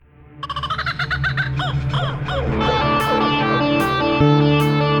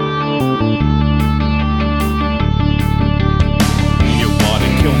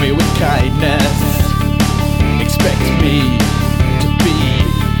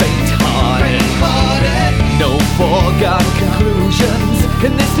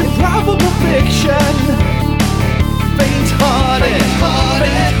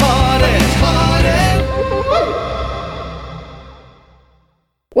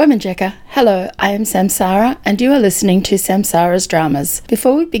Womenjeka, hello, I am Samsara and you are listening to Samsara's Dramas.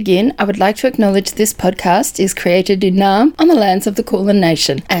 Before we begin, I would like to acknowledge this podcast is created in Naarm on the lands of the Kulin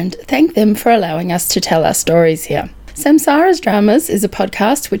Nation and thank them for allowing us to tell our stories here. Samsara's Dramas is a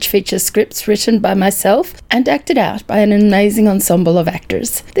podcast which features scripts written by myself and acted out by an amazing ensemble of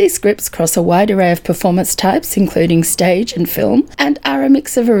actors. These scripts cross a wide array of performance types, including stage and film, and are a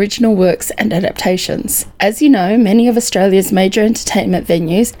mix of original works and adaptations. As you know, many of Australia's major entertainment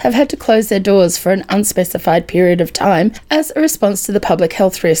venues have had to close their doors for an unspecified period of time as a response to the public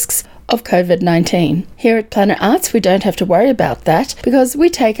health risks of COVID-19. Here at Planet Arts, we don't have to worry about that because we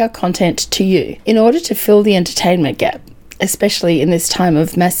take our content to you in order to fill the entertainment gap. Especially in this time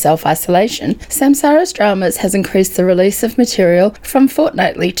of mass self-isolation, Samsara's Dramas has increased the release of material from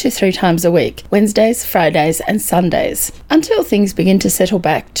fortnightly to 3 times a week, Wednesdays, Fridays and Sundays, until things begin to settle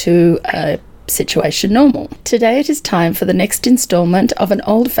back to a situation normal. Today it is time for the next instalment of an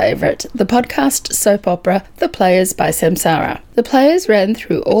old favourite, the podcast soap opera The Players by Samsara. The Players ran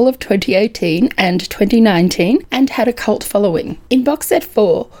through all of 2018 and 2019 and had a cult following. In box set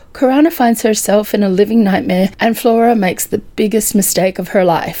 4, Korana finds herself in a living nightmare and Flora makes the biggest mistake of her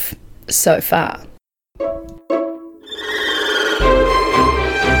life so far.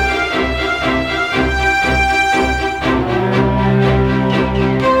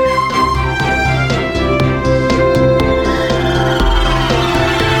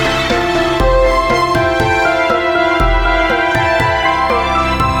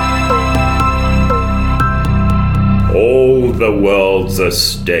 All the world's a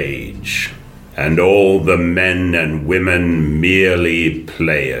stage, and all the men and women merely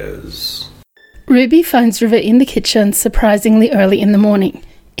players. Ruby finds River in the kitchen surprisingly early in the morning.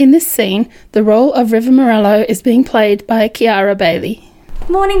 In this scene, the role of River Morello is being played by Kiara Bailey.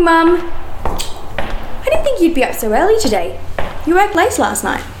 Morning, Mum. I didn't think you'd be up so early today. You worked late last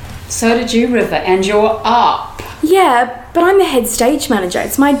night. So did you, River, and you're up. Yeah, but I'm the head stage manager.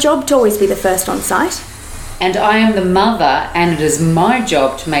 It's my job to always be the first on site. And I am the mother, and it is my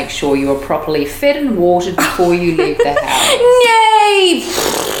job to make sure you are properly fed and watered before you leave the house. Nay!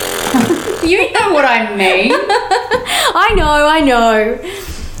 You know what I mean. I know.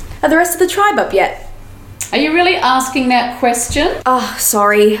 Are the rest of the tribe up yet? Are you really asking that question? Oh,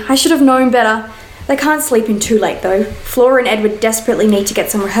 sorry. I should have known better. They can't sleep in too late, though. Flora and Edward desperately need to get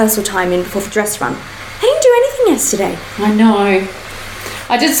some rehearsal time in before the dress run. They didn't do anything yesterday. I know.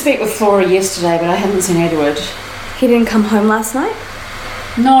 I did speak with Flora yesterday, but I haven't seen Edward. He didn't come home last night?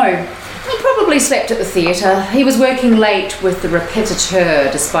 No. He probably slept at the theatre. He was working late with the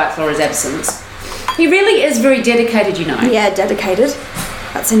repetiteur, despite Flora's absence. He really is very dedicated, you know. Yeah, dedicated.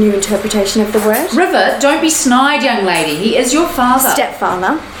 That's a new interpretation of the word. River, don't be snide, young lady. He is your father.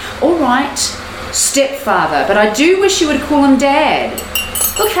 Stepfather. All right, stepfather, but I do wish you would call him Dad.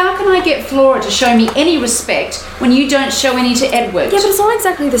 Look, how can I get Flora to show me any respect when you don't show any to Edward? Yeah, but it's not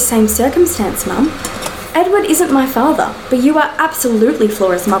exactly the same circumstance, Mum. Edward isn't my father, but you are absolutely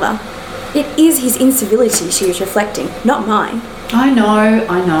Flora's mother. It is his incivility she is reflecting, not mine. I know.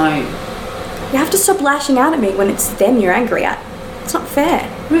 You have to stop lashing out at me when it's them you're angry at. It's not fair.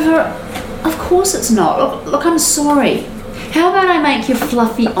 River, of course it's not. Look, I'm sorry. How about I make you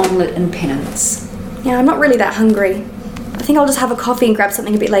fluffy omelette and penance? Yeah, I'm not really that hungry. I think I'll just have a coffee and grab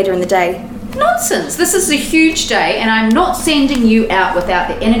something a bit later in the day. Nonsense. This is a huge day and I'm not sending you out without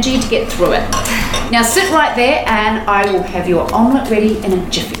the energy to get through it. Now sit right there and I will have your omelette ready in a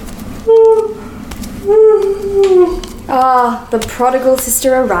jiffy. Ah, the prodigal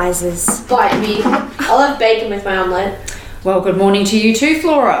sister arises. Bite me. I'll have bacon with my omelette. Well, good morning to you too,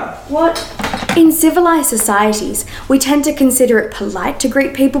 Flora. What? In civilised societies, we tend to consider it polite to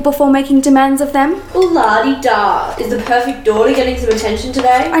greet people before making demands of them. La-di-da. Is the perfect daughter getting some attention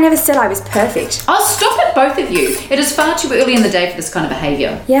today? I never said I was perfect. I'll stop it, both of you. It is far too early in the day for this kind of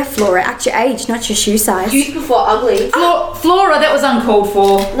behaviour. Yeah, Flora, act your age, not your shoe size. Youth before ugly. Flora, that was uncalled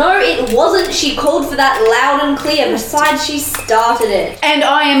for. No, it wasn't. She called for that loud and clear. Besides, she started it. And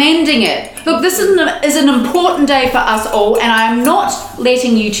I am ending it. Look, this is an important day for us all, and I am not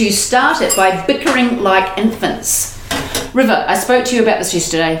letting you two start it by bickering like infants. River, I spoke to you about this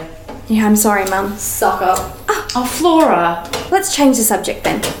yesterday. Yeah, I'm sorry, Mum. Sucker. Oh, Flora. Let's change the subject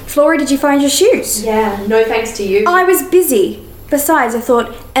then. Flora, did you find your shoes? Yeah, no thanks to you. I was busy. Besides, I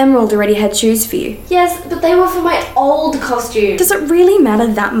thought Emerald already had shoes for you. Yes, but they were for my old costume. Does it really matter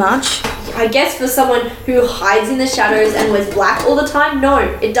that much? I guess for someone who hides in the shadows and wears black all the time, no,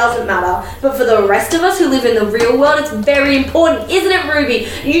 it doesn't matter. But for the rest of us who live in the real world, it's very important, isn't it, Ruby?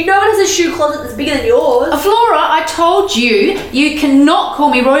 You know it has a shoe closet that's bigger than yours. Flora, I told you, you cannot call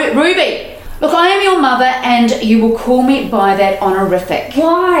me Ruby. Look, I am your mother and you will call me by that honorific.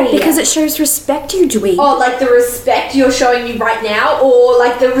 Why? Because it shows respect to you, Dewey. Oh, like the respect you're showing me right now, or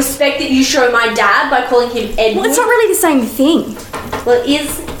like the respect that you show my dad by calling him Edward? Well, it's not really the same thing. Well, it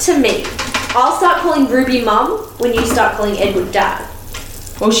is to me. I'll start calling Ruby Mum when you start calling Edward Dad.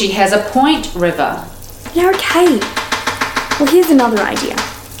 Well, she has a point, River. Yeah, okay. Well, here's another idea.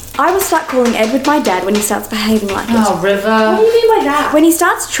 I will start calling Edward my dad when he starts behaving like it. Oh, River. What do you mean by that? When he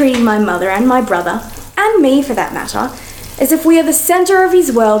starts treating my mother and my brother, and me for that matter, as if we are the centre of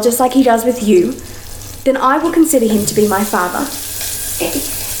his world just like he does with you, then I will consider him to be my father.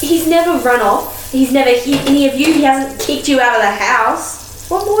 He's never run off. He's never hit any of you. He hasn't kicked you out of the house.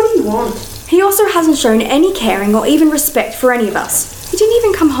 What more do you want? He also hasn't shown any caring or even respect for any of us. He didn't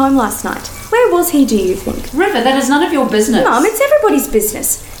even come home last night. Where was he, do you think? River, that is none of your business. Mum, it's everybody's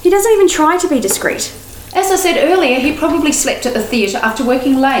business. He doesn't even try to be discreet. As I said earlier, he probably slept at the theatre after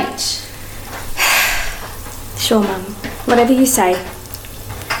working late. Sure, Mum. Whatever you say.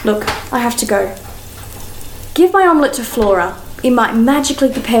 Look, I have to go. Give my omelette to Flora. It might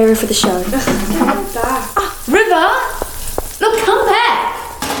magically prepare her for the show. River! Look, come back!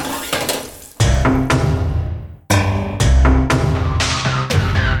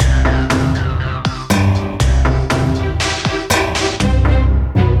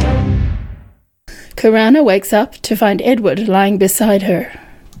 Karana wakes up to find Edward lying beside her.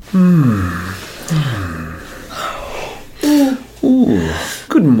 Ooh,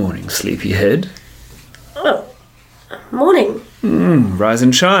 good morning, sleepyhead. Oh, morning. Rise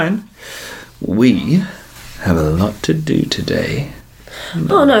and shine. We have a lot to do today.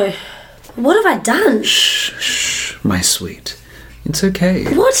 Oh no, what have I done? Shh, my sweet. It's okay.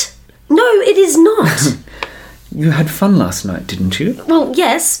 What? No, it is not. You had fun last night, didn't you? Well,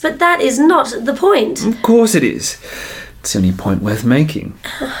 yes, but that is not the point. Of course it is. It's the only point worth making.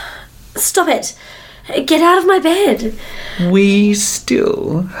 Stop it. Get out of my bed. We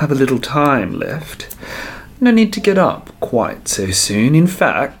still have a little time left. No need to get up quite so soon. In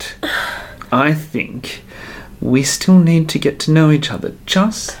fact, I think we still need to get to know each other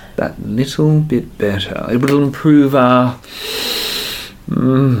just that little bit better. It will improve our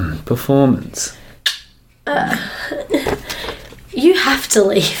performance. You have to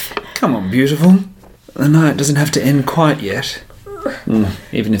leave. Come on, beautiful. The night doesn't have to end quite yet.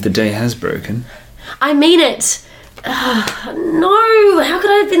 Even if the day has broken. I mean it. No, how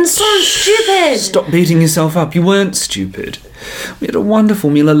could I have been so stupid? Stop beating yourself up. You weren't stupid. We had a wonderful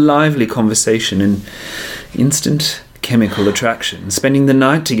meal, a lively conversation, and instant chemical attraction. Spending the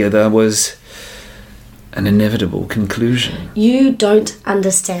night together was an inevitable conclusion. You don't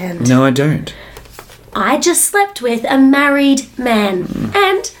understand. No, I don't. I just slept with a married man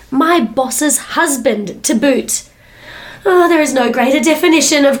and my boss's husband to boot. Oh, there is no greater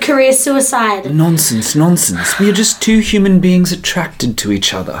definition of career suicide. Nonsense. We are just two human beings attracted to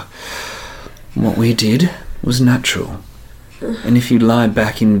each other. What we did was natural. And if you lie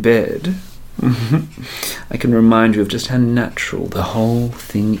back in bed, I can remind you of just how natural the whole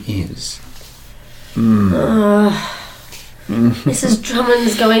thing is. Mrs.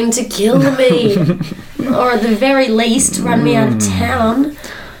 Drummond's going to kill me. Or at the very least, run me out of town.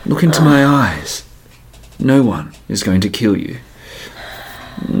 Look into my eyes. No one is going to kill you.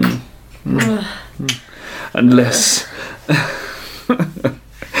 Unless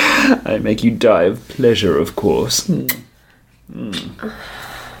I make you die of pleasure, of course. No,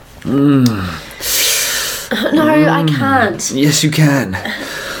 I can't. Yes, you can.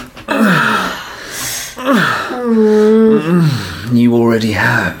 You already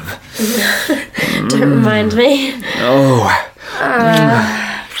have. Don't remind me. Oh.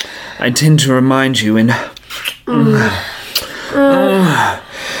 I tend to remind you in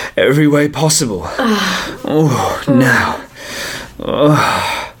every way possible. Now.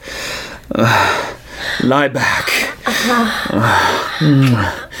 Lie back.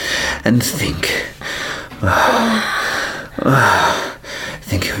 And think.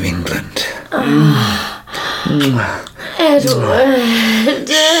 Think of England. Edward.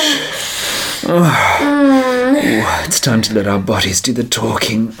 It's time to let our bodies do the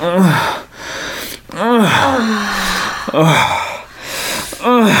talking.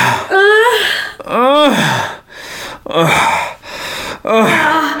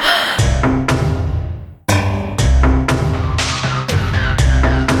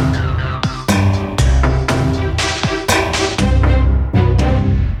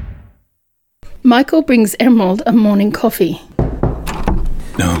 Michael brings Emerald a morning coffee.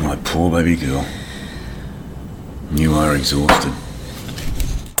 Oh, my poor baby girl. You are exhausted.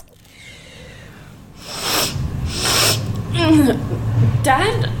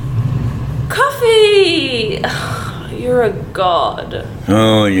 Dad? Coffee! You're a god.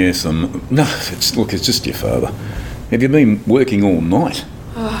 Oh, yes, No, it's just your father. Have you been working all night?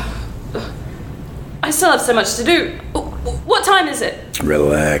 I still have so much to do. What time is it?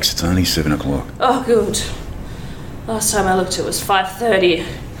 Relax, it's only 7 o'clock. Oh, good. Last time I looked it was 5:30,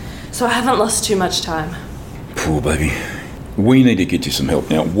 so I haven't lost too much time. Poor baby. We need to get you some help.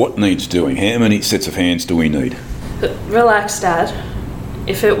 Now, what needs doing? How many sets of hands do we need? Relax, Dad.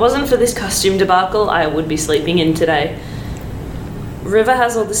 If it wasn't for this costume debacle, I would be sleeping in today. River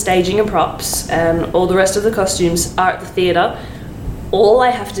has all the staging and props, and all the rest of the costumes are at the theatre. All I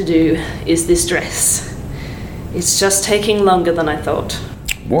have to do is this dress. It's just taking longer than I thought.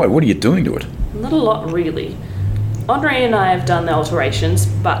 Why? What are you doing to it? Not a lot, really. Andre and I have done the alterations,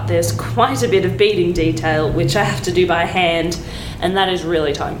 but there's quite a bit of beading detail which I have to do by hand, and that is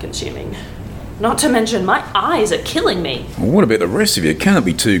really time-consuming. Not to mention, my eyes are killing me. Well, what about the rest of you? It can't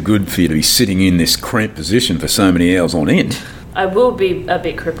be too good for you to be sitting in this cramped position for so many hours on end. I will be a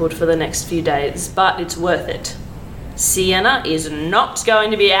bit crippled for the next few days, but it's worth it. Sienna is not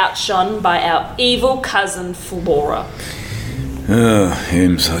going to be outshone by our evil cousin Flora.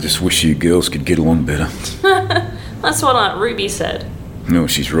 Ems, I just wish you girls could get along better. That's what Aunt Ruby said. No,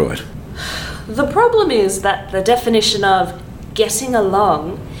 she's right. The problem is that the definition of getting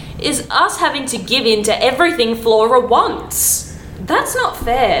along is us having to give in to everything Flora wants. That's not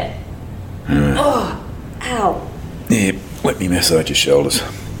fair. Oh, ow. Yeah, let me massage your shoulders.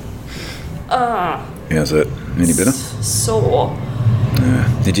 How's that? Any better? Sore.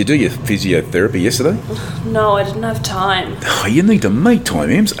 Did you do your physiotherapy yesterday? No, I didn't have time. Oh, you need to make time,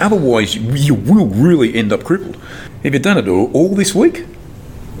 Ems. Otherwise, you will really end up crippled. Have you done it all this week?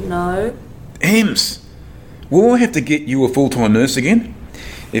 No. Ems, will I have to get you a full-time nurse again?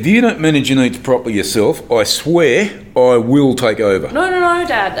 If you don't manage your needs properly yourself, I swear I will take over. No,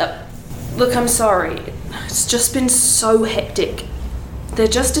 Dad. Look, I'm sorry. It's just been so hectic. There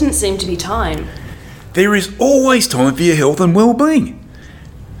just didn't seem to be time. There is always time for your health and well-being.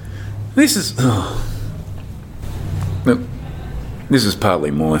 This is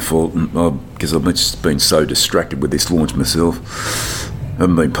partly my fault, because I've just been so distracted with this launch myself. I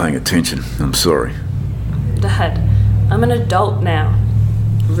haven't been paying attention. I'm sorry. Dad, I'm an adult now.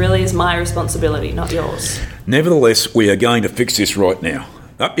 It really is my responsibility, not yours. Nevertheless, we are going to fix this right now.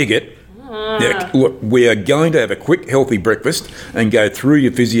 Up you get. Now, look, we are going to have a quick, healthy breakfast and go through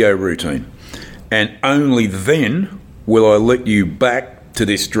your physio routine. And only then will I let you back to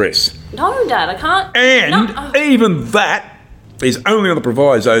this dress. No, Dad, I can't. And even that is only on the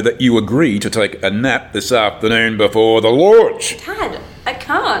proviso that you agree to take a nap this afternoon before the launch. Dad, I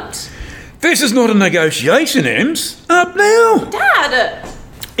can't. This is not a negotiation, Ems. Up now. Dad!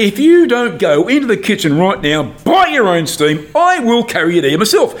 If you don't go into the kitchen right now by your own steam, I will carry you there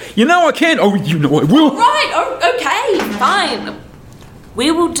myself. You know I can. Oh, you know I will. Right, okay, fine. We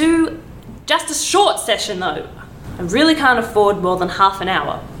will do just a short session, though. I really can't afford more than half an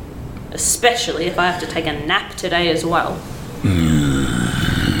hour. Especially if I have to take a nap today as well.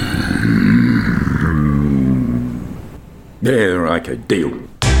 Yeah, okay, deal.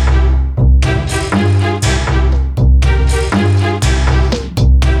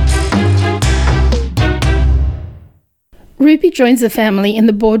 Ruby joins the family in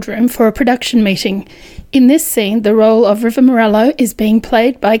the boardroom for a production meeting. In this scene, the role of River Morello is being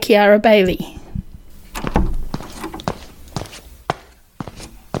played by Kiara Bailey.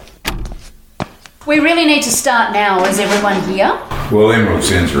 We really need to start now. Is everyone here? Well, Emerald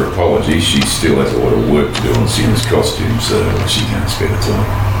sends her apologies. She still has a lot of work to do on Sienna's costume, so she can't spare the time.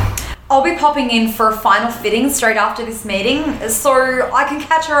 I'll be popping in for a final fitting straight after this meeting, so I can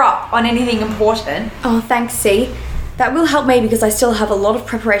catch her up on anything important. Oh, thanks, C. That will help me because I still have a lot of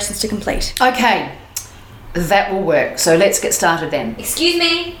preparations to complete. Okay, that will work. So let's get started then. Excuse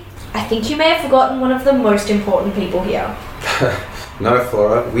me. I think you may have forgotten one of the most important people here. No,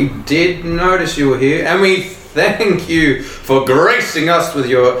 Flora. We did notice you were here, and we thank you for gracing us with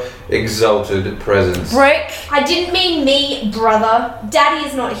your exalted presence. Brick! I didn't mean me, brother. Daddy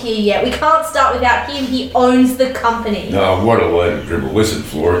is not here yet. We can't start without him. He owns the company. Oh, what a load of dribble. Listen,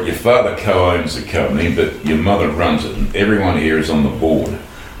 Flora, your father co-owns the company, but your mother runs it, and everyone here is on the board.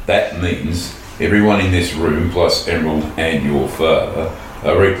 That means everyone in this room, plus Emerald and your father,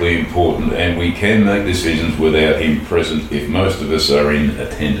 are equally important, and we can make decisions without him present if most of us are in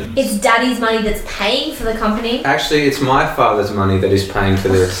attendance. It's Daddy's money that's paying for the company. Actually, it's my father's money that is paying for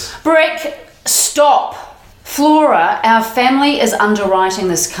this. Brick, stop! Flora, our family is underwriting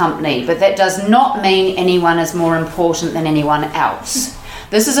this company, but that does not mean anyone is more important than anyone else.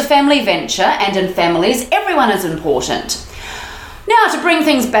 This is a family venture, and in families, everyone is important. Now, to bring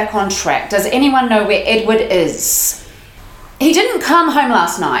things back on track, does anyone know where Edward is? He didn't come home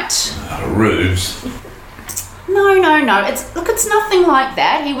last night. Rubes. No. It's nothing like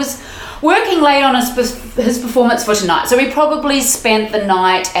that. He was working late on his performance for tonight, so he probably spent the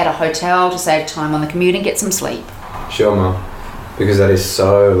night at a hotel to save time on the commute and get some sleep. Sure, Mum. Because that is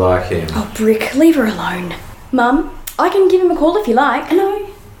so like him. Oh, Brick, leave her alone. Mum, I can give him a call if you like.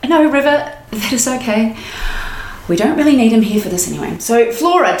 No, River, that is okay. We don't really need him here for this anyway. So,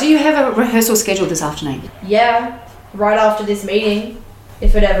 Flora, do you have a rehearsal scheduled this afternoon? Yeah, right after this meeting,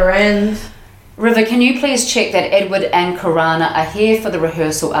 if it ever ends. River, can you please check that Edward and Karana are here for the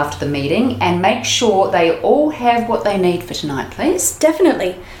rehearsal after the meeting and make sure they all have what they need for tonight, please?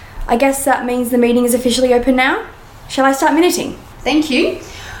 Definitely. I guess that means the meeting is officially open now. Shall I start minuting? Thank you.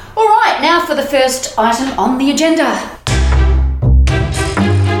 All right, now for the first item on the agenda.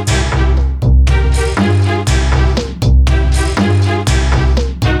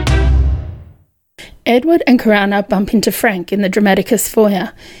 Edward and Karana bump into Frank in the Dramaticus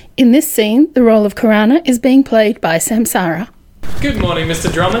foyer. In this scene, the role of Karana is being played by Samsara. Good morning,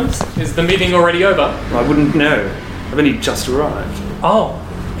 Mr. Drummond. Is the meeting already over? I wouldn't know. I've only just arrived. Oh,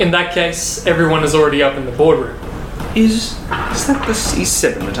 in that case, everyone is already up in the boardroom. Is that the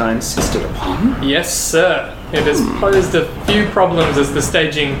C7 that I insisted upon? Yes, sir. It has posed a few problems as the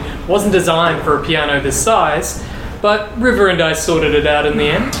staging wasn't designed for a piano this size, but River and I sorted it out in the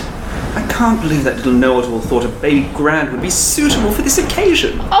end. I can't believe that little know-it-all thought a baby grand would be suitable for this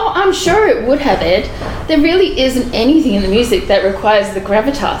occasion. Oh, I'm sure it would have, Ed. There really isn't anything in the music that requires the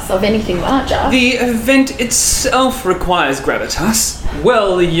gravitas of anything larger. The event itself requires gravitas.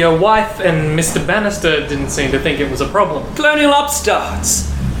 Well, your wife and Mr. Bannister didn't seem to think it was a problem. Colonial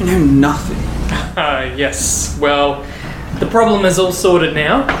upstarts. You know nothing. Yes. Well, the problem is all sorted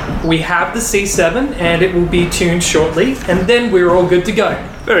now. We have the C7 and it will be tuned shortly, and then we're all good to go.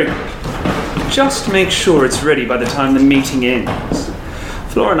 Very good. Just make sure it's ready by the time the meeting ends.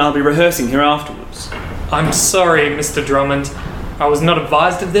 Flora and I'll be rehearsing here afterwards. I'm sorry, Mr. Drummond. I was not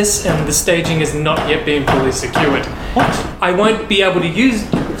advised of this, and the staging is not yet being fully secured. What? I won't be able to use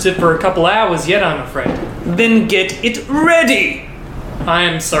it for a couple hours yet, I'm afraid. Then get it ready! I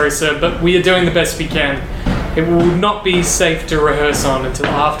am sorry, sir, but we are doing the best we can. It will not be safe to rehearse on until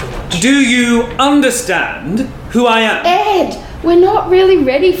afterwards. Do you understand who I am? Ed, we're not really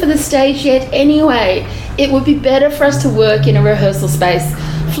ready for the stage yet anyway. It would be better for us to work in a rehearsal space.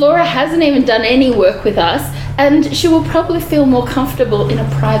 Flora hasn't even done any work with us, and she will probably feel more comfortable in a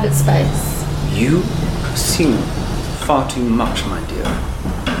private space. You assume far too much, my dear.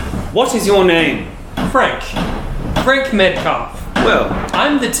 What is your name? Frank Metcalf. Well,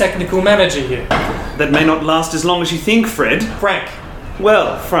 I'm the technical manager here. That may not last as long as you think, Fred. Frank.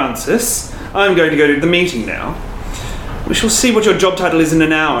 Well, Francis, I'm going to go to the meeting now. We shall see what your job title is in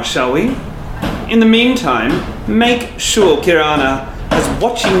an hour, shall we? In the meantime, make sure Kirana has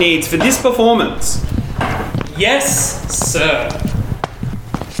what she needs for this performance. Yes, sir.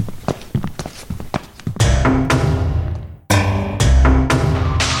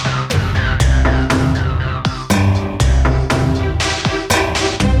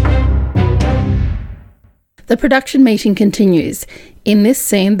 The production meeting continues. In this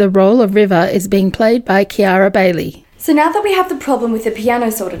scene, the role of River is being played by Kiara Bailey. So now that we have the problem with the piano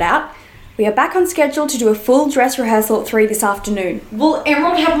sorted out, we are back on schedule to do a full dress rehearsal at 3 this afternoon. Will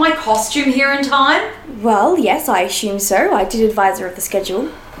Emerald have my costume here in time? Well, yes, I assume so. I did advise her of the schedule.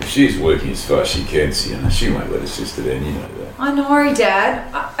 If she's working as fast as she can, Sienna, she won't let her sister down, you know that. I know,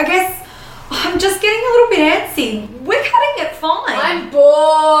 Dad. I guess I'm just getting a little bit antsy. We're cutting it fine. I'm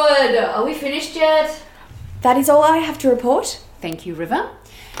bored. Are we finished yet? That is all I have to report. Thank you, River.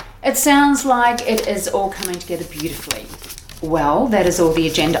 It sounds like it is all coming together beautifully. Well, that is all the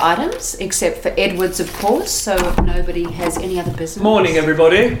agenda items, except for Edward's, of course, so if nobody has any other business. Morning,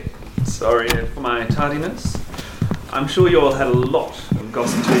 everybody. Sorry for my tardiness. I'm sure you all had a lot of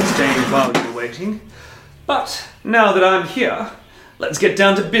gossip to exchange while you were waiting. But now that I'm here, let's get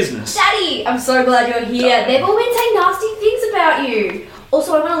down to business. Daddy, I'm so glad you're here. They've all been saying nasty things about you.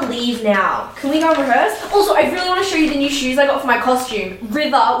 Also, I want to leave now. Can we go and rehearse? Also, I really want to show you the new shoes I got for my costume.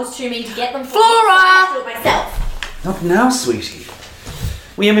 River was too mean to get them for me, so I had to do it myself. Not now, sweetie.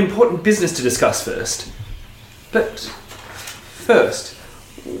 We have important business to discuss first. But first,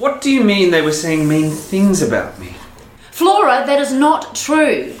 what do you mean they were saying mean things about me? Flora, that is not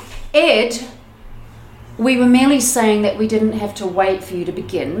true. Ed, we were merely saying that we didn't have to wait for you to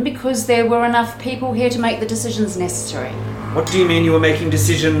begin because there were enough people here to make the decisions necessary. What do you mean you were making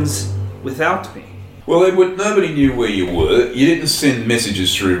decisions without me? Well, Edward, nobody knew where you were. You didn't send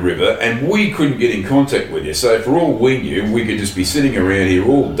messages through River, and we couldn't get in contact with you. So for all we knew, we could just be sitting around here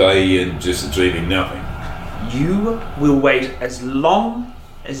all day and just achieving nothing. You will wait as long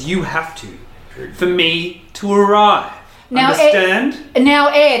as you have to for me to arrive. Understand?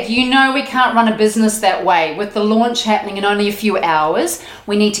 Ed, you know we can't run a business that way. With the launch happening in only a few hours,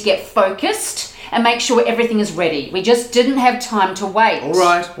 we need to get focused and make sure everything is ready. We just didn't have time to wait. All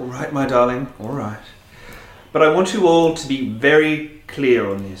right, my darling, all right. But I want you all to be very clear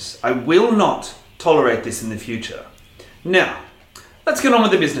on this. I will not tolerate this in the future. Now, let's get on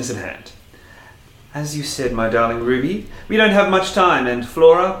with the business at hand. As you said, my darling Ruby, we don't have much time, and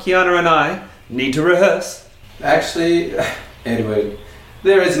Flora, Kiana and I need to rehearse. Actually, Edward,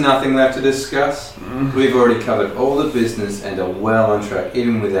 there is nothing left to discuss. We've already covered all the business and are well on track,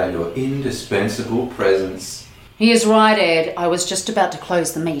 even without your indispensable presence. He is right, Ed. I was just about to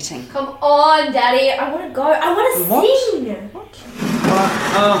close the meeting. Come on, Daddy. I want to go. I want to sing. What?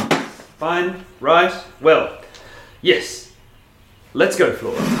 Fine. Right. Well, yes. Let's go,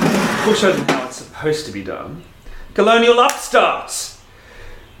 Flora. We'll show them how it's supposed to be done. Colonial upstarts!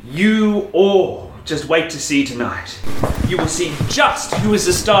 You all just wait to see tonight. You will see just who is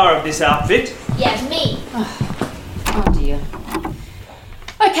the star of this outfit. Yeah, me. Oh dear.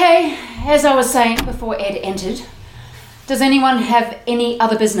 Okay, as I was saying before Ed entered, does anyone have any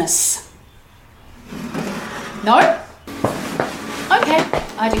other business? No? Okay,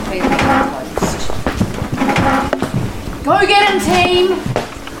 I declare the meeting closed. Go get him, team!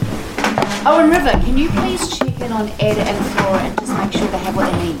 Oh, and River, can you please check in on Ed and Flora and just make sure they have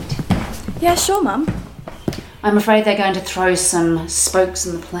what they need? Yeah, sure, Mum. I'm afraid they're going to throw some spokes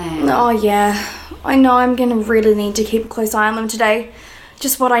in the plan. Oh, yeah. I know I'm going to really need to keep a close eye on them today.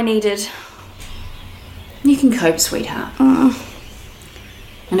 Just what I needed. You can cope, sweetheart. And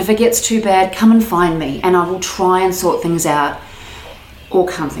if it gets too bad, come and find me, and I will try and sort things out or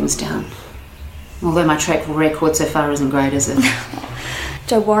calm things down. Although my track record so far isn't great, is it?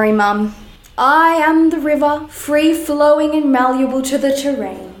 Don't worry, Mum. I am the river, free-flowing and malleable to the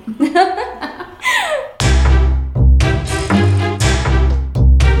terrain.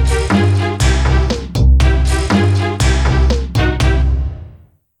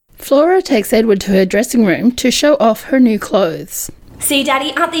 Flora takes Edward to her dressing room to show off her new clothes. See,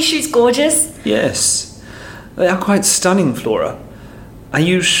 Daddy, aren't these shoes gorgeous? Yes. They are quite stunning, Flora. Are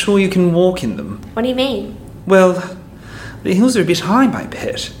you sure you can walk in them? What do you mean? Well, the heels are a bit high, my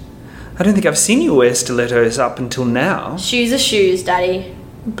pet. I don't think I've seen you wear stilettos up until now. Shoes are shoes, Daddy.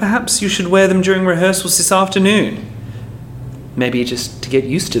 Perhaps you should wear them during rehearsals this afternoon. Maybe just to get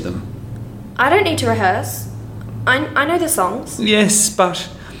used to them. I don't need to rehearse. I know the songs. Yes, but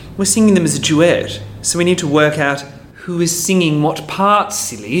we're singing them as a duet, so we need to work out who is singing what part,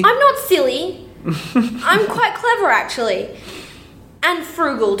 silly. I'm not silly. I'm quite clever, actually. And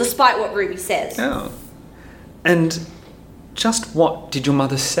frugal, despite what Ruby says. Oh. And just what did your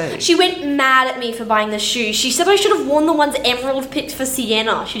mother say? She went mad at me for buying the shoes. She said I should have worn the ones Emerald picked for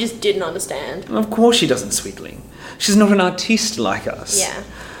Sienna. She just didn't understand. Of course she doesn't, sweetling. She's not an artiste like us. Yeah.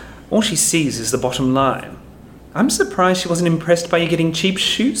 All she sees is the bottom line. I'm surprised she wasn't impressed by you getting cheap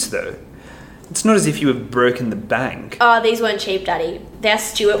shoes, though. It's not as if you have broken the bank. Oh, these weren't cheap, Daddy. They're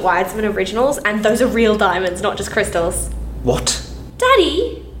Stuart Weitzman originals, and those are real diamonds, not just crystals. What?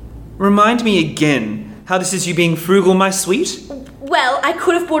 Daddy? Remind me again how this is you being frugal, my sweet? Well, I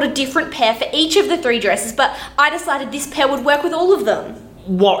could have bought a different pair for each of the 3 dresses, but I decided this pair would work with all of them.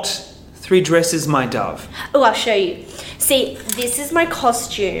 What 3 dresses, my dove? Oh, I'll show you. See, this is my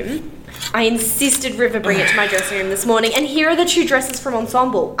costume. I insisted River bring it to my dressing room this morning, and here are the 2 dresses from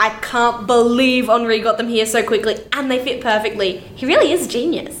Ensemble. I can't believe Henri got them here so quickly, and they fit perfectly. He really is a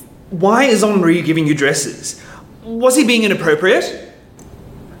genius. Why is Henri giving you dresses? Was he being inappropriate?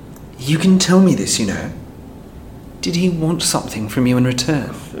 You can tell me this, you know. Did he want something from you in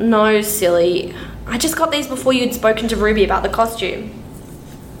return? No, silly. I just got these before you'd spoken to Ruby about the costume.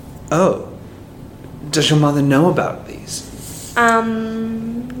 Oh. Does your mother know about these?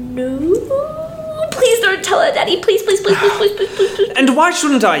 No. Please don't tell her, Daddy. Please, please, please, please, please, please, please, please. And why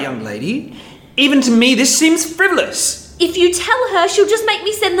shouldn't I, young lady? Even to me, this seems frivolous. If you tell her, she'll just make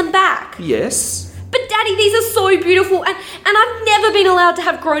me send them back. Yes. But Daddy, these are so beautiful, and I've never been allowed to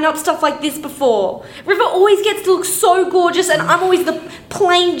have grown-up stuff like this before. River always gets to look so gorgeous, and I'm always the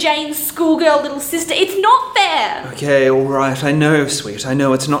plain Jane schoolgirl little sister. It's not fair. Okay, all right. I know, sweet. I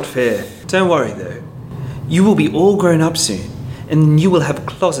know it's not fair. Don't worry, though. You will be all grown up soon, and you will have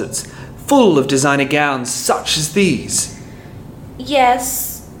closets full of designer gowns such as these.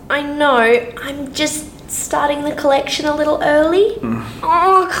 Yes, I know. I'm just starting the collection a little early?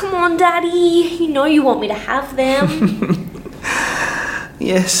 Oh, come on, Daddy. You know you want me to have them.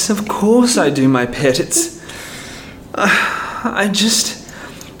 Yes, of course I do, my pet. It's... I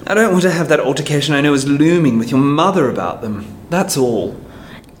don't want to have that altercation I know is looming with your mother about them. That's all.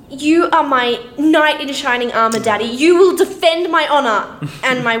 You are my knight in shining armour, Daddy. You will defend my honour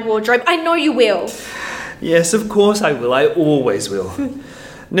and my wardrobe. I know you will. Yes, of course I will. I always will.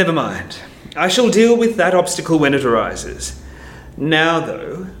 Never mind. I shall deal with that obstacle when it arises. Now,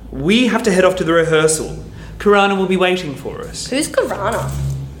 though, we have to head off to the rehearsal. Karana will be waiting for us. Who's Karana?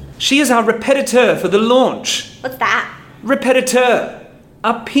 She is our repetiteur for the launch. What's that? Repetiteur.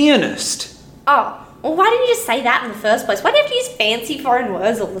 A pianist. Oh, well, why didn't you just say that in the first place? Why do you have to use fancy foreign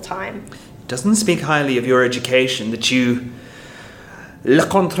words all the time? It doesn't speak highly of your education that you... Le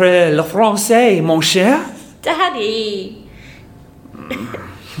contraire, le français, mon cher. Daddy.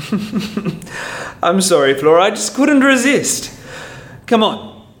 I'm sorry, Flora, I just couldn't resist. Come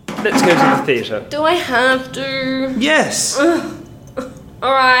on, let's go to the theatre. Do I have to? Yes.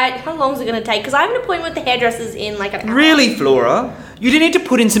 Alright, how long is it going to take? Because I have an appointment with the hairdressers in like an hour. Really, Flora? You do need to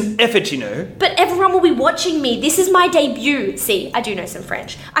put in some effort, you know. But everyone will be watching me. This is my debut. See, I do know some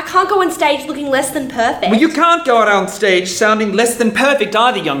French. I can't go on stage looking less than perfect. Well, you can't go out on stage sounding less than perfect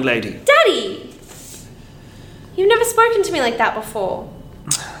either, young lady. Daddy! You've never spoken to me like that before.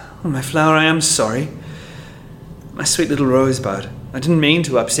 Oh, my flower, I am sorry. My sweet little rosebud. I didn't mean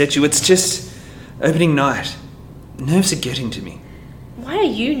to upset you. It's just opening night. Nerves are getting to me. Why are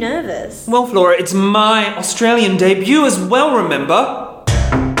you nervous? Well, Flora, it's my Australian debut as well, remember?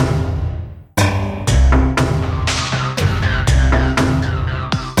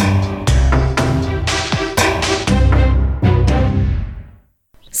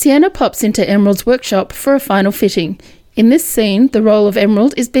 Sienna pops into Emerald's workshop for a final fitting. In this scene, the role of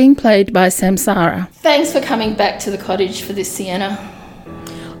Emerald is being played by Samsara. Thanks for coming back to the cottage for this, Sienna.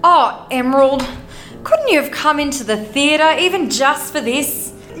 Oh, Emerald, couldn't you have come into the theatre even just for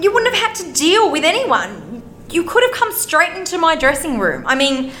this? You wouldn't have had to deal with anyone. You could have come straight into my dressing room. I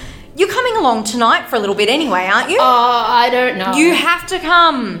mean, you're coming along tonight for a little bit anyway, aren't you? Oh, I don't know. You have to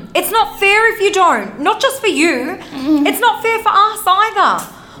come. It's not fair if you don't. Not just for you. It's not fair for us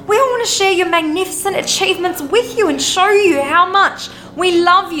either. We all want to share your magnificent achievements with you and show you how much we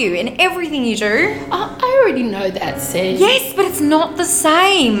love you in everything you do. I already know that, Sid. Yes, but it's not the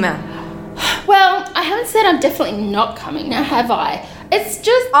same. Well, I haven't said I'm definitely not coming now, have I? It's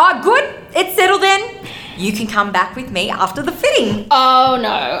just... Ah, good. It's settled then. You can come back with me after the fitting. Oh, no.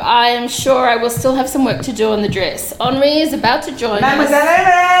 I am sure I will still have some work to do on the dress. Henri is about to join Mademoiselle us.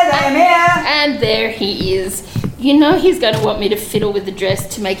 Emerald, I am here. And there he is. You know he's going to want me to fiddle with the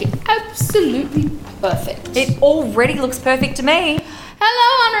dress to make it absolutely perfect. It already looks perfect to me.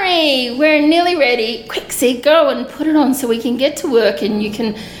 Hello, Henri. We're nearly ready. Quick, Sid, go and put it on so we can get to work and you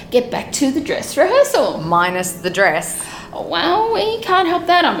can get back to the dress rehearsal. Minus the dress. Oh, well, we can't help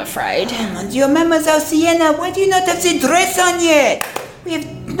that, I'm afraid. Oh, mon Dieu, Mademoiselle Sienna, why do you not have the dress on yet? We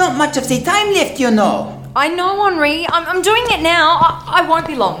have not much of the time left, you know. I know, Henri. I'm doing it now. I won't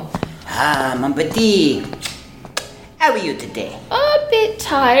be long. Ah, mon petit. How are you today? A bit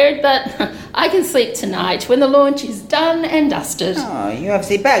tired, but I can sleep tonight when the launch is done and dusted. Oh, you have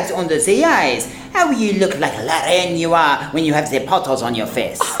the bags under the eyes. How will you look like la reine you are when you have the pottles on your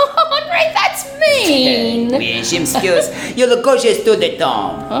face? Henri, that's mean. Oui, j'excuse. You look gorgeous tout le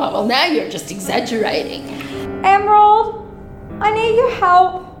temps. Oh, well, now you're just exaggerating. Emerald, I need your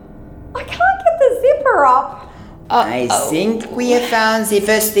help. I can't get the zipper up. I think we have found the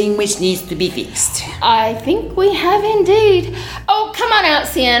first thing which needs to be fixed. I think we have indeed. Oh, come on out,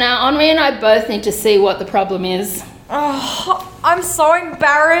 Sienna. Henri and I both need to see what the problem is. Oh, I'm so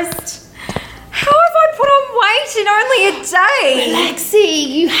embarrassed. How have I put on weight in only a day? Relaxy,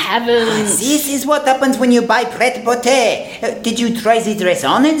 you haven't. This is what happens when you buy pret-a-porter. Did you try the dress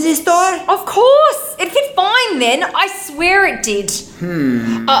on in the store? Of course. It fit fine then. I swear it did.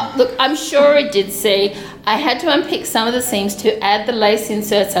 Look, I'm sure it did, see. I had to unpick some of the seams to add the lace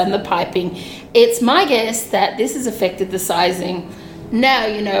inserts and the piping. It's my guess that this has affected the sizing. Now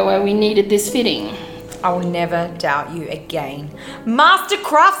you know why we needed this fitting. I will never doubt you again. Master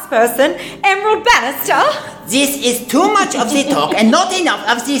craftsperson, Emerald Bannister. This is too much of the talk and not enough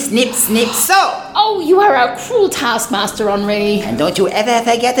of the snip, snip, sew. Oh, you are a cruel taskmaster, Henri. And don't you ever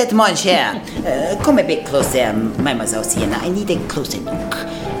forget it, mon cher. Come a bit closer, Mademoiselle Sienna. I need a closer look.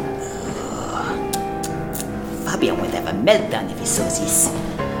 Fabian would have a meltdown if he saw this.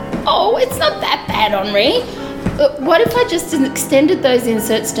 Oh, it's not that bad, Henri. What if I just extended those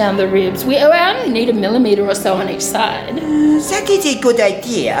inserts down the ribs? I only need 1 millimetre or so on each side. That is a good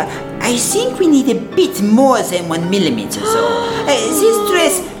idea. I think we need a bit more than 1 millimetre, though. This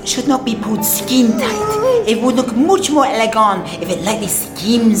dress should not be pulled skin tight. It would look much more elegant if it lightly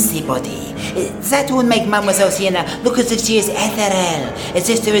skims the body. That would make Mademoiselle Sienna look as if she is ethereal, as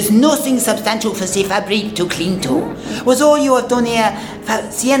if there is nothing substantial for the fabric to cling to. With all you have done here,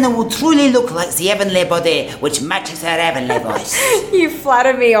 Sienna will truly look like the heavenly body which matches her heavenly voice. You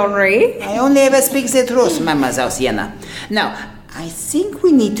flatter me, Henri. I only ever speak the truth, Mademoiselle Sienna. Now, I think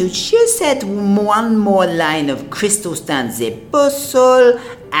we need to just add one more line of crystals down the bustle,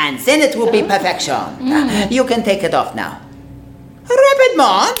 and then it will be perfection. You can take it off now.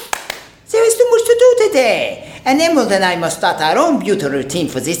 Rapidement! There is too much to do today. And Emerald and I must start our own beauty routine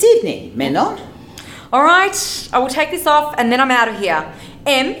for this evening, Manon. All right, I will take this off and then I'm out of here.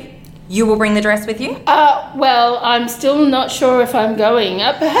 Em, you will bring the dress with you? Well, I'm still not sure if I'm going.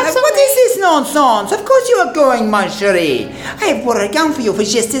 Perhaps What is this nonsense? Of course you are going, my chérie. I have brought a gown for you for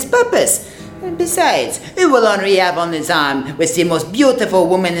just this purpose. And besides, who will Henri have on his arm with the most beautiful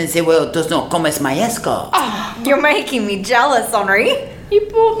woman in the world does not come as my escort? Oh, you're making me jealous, Henri. You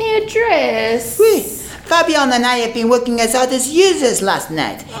bought me a dress. Oui. Fabian and I have been working as hard as users last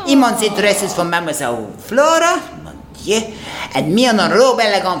night. Him on the dresses for Mademoiselle Flora, mon Dieu, and me on a robe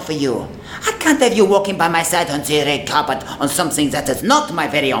elegant for you. I can't have you walking by my side on the red carpet on something that is not my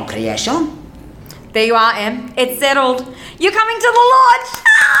very own creation. There you are, Em. It's settled. You're coming to the lodge.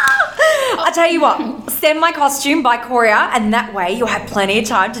 I tell you what, send my costume by courier, and that way you'll have plenty of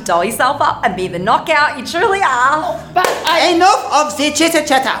time to doll yourself up and be the knockout you truly are. But Enough of the chitter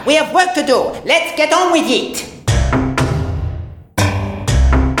chatter. We have work to do. Let's get on with it.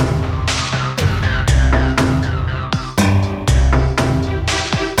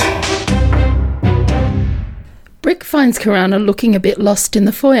 Brick finds Karana looking a bit lost in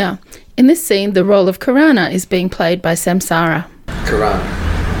the foyer. In this scene, the role of Karana is being played by Samsara. Karana,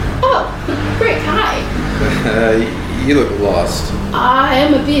 Oh, Brick, hi. you look lost. I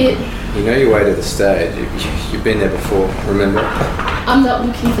am a bit... You know your way to the stage. You've been there before, remember? I'm not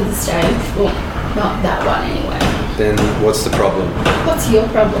looking for the stage. Well, not that one anyway. Then what's the problem? What's your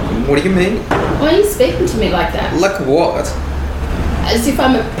problem? What do you mean? Why are you speaking to me like that? Like what? As if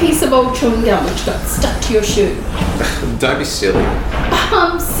I'm a piece of old chewing gum which got stuck to your shoe. Don't be silly.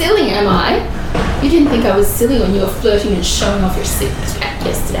 I'm silly, am I? You didn't think I was silly when you were flirting and showing off your six-pack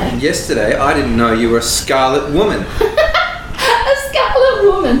yesterday. Yesterday, I didn't know you were a scarlet woman. A scarlet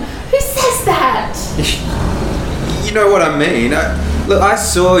woman? Who says that? You know what I mean. Look, I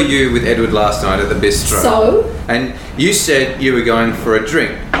saw you with Edward last night at the bistro. So? And you said you were going for a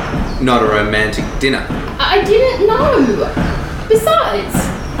drink, not a romantic dinner. I didn't know. Besides,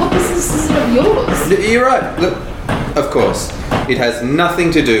 what business is it of yours? You're right. Look, of course, it has nothing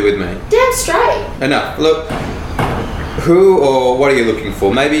to do with me. Damn straight. Enough. Look, who or what are you looking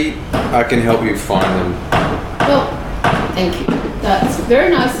for? Maybe I can help you find them. Well, thank you. That's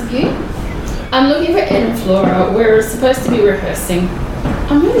very nice of you. I'm looking for Ed and Flora. We're supposed to be rehearsing.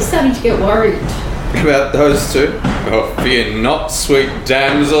 I'm really starting to get worried. About those two? Oh, fear not, sweet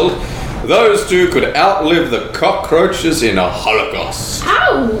damsel. Those two could outlive the cockroaches in a holocaust.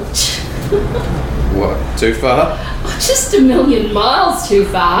 Ouch! What, too far? Just 1,000,000 miles too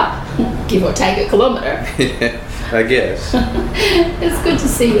far. Give or take a kilometre. Yeah, I guess. It's good to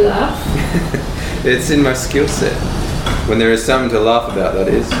see you laugh. It's in my skill set. When there is something to laugh about, that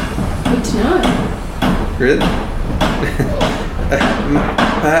is. Good to know. Really?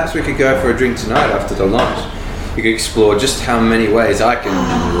 Perhaps we could go for a drink tonight after the lunch. You could explore just how many ways I can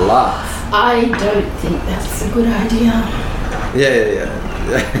laugh. I don't think that's a good idea. Yeah.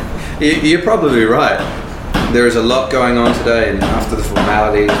 You're probably right. There is a lot going on today, and after the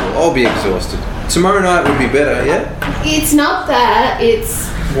formalities, we'll all be exhausted. Tomorrow night would be better, yeah? It's not that, it's...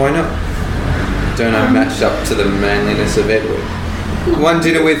 Why not? Don't I match up to the manliness of Edward? One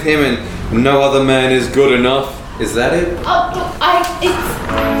dinner with him and no other man is good enough. Is that it?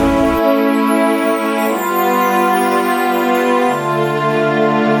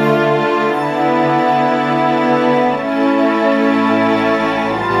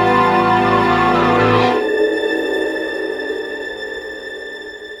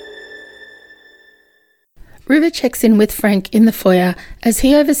 River checks in with Frank in the foyer as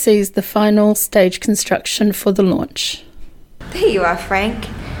he oversees the final stage construction for the launch. There you are, Frank.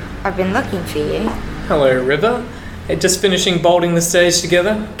 I've been looking for you. Hello, River. Just finishing bolting the stage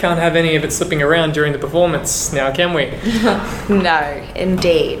together. Can't have any of it slipping around during the performance, now can we? No,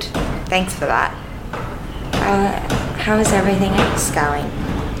 indeed. Thanks for that. How is everything else going?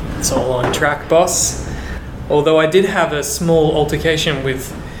 It's all on track, boss. Although I did have a small altercation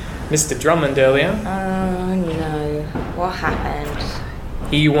with Mr. Drummond earlier. Oh no. What happened?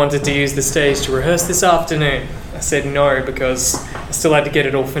 He wanted to use the stage to rehearse this afternoon. I said no because I still had to get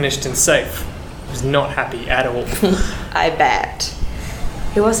it all finished and safe. He was not happy at all. I bet.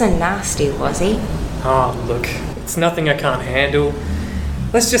 He wasn't nasty, was he? Ah, look, it's nothing I can't handle.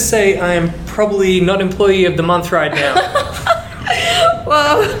 Let's just say I am probably not Employee of the Month right now.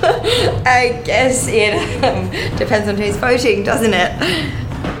 Well, I guess it depends on who's voting, doesn't it?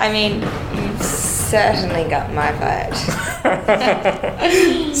 I mean, you've certainly got my vote.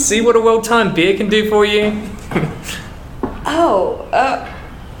 See what a well-timed beer can do for you?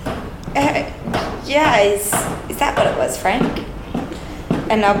 Yeah, is that what it was, Frank?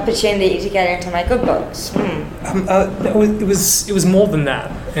 An opportunity to get into my good books. It was more than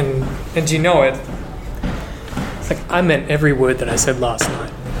that, and you know it. It's like I meant every word that I said last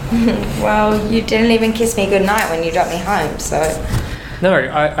night. Well, you didn't even kiss me goodnight when you dropped me home, so... No,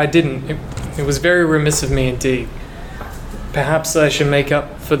 I didn't. It was very remiss of me indeed. Perhaps I should make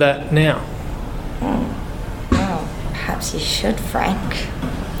up for that now. Well, perhaps you should, Frank.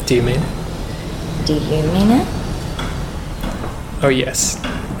 Do you mean it? Do you mean it? Oh yes,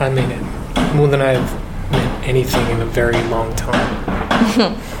 I mean it. More than I've meant anything in a very long time.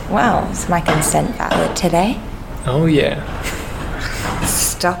 Well, is my consent valid today? Oh yeah.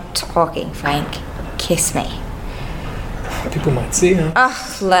 Stop talking, Frank. Kiss me. People might see, huh?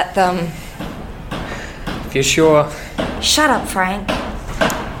 Oh, let them. If you're sure. Shut up, Frank.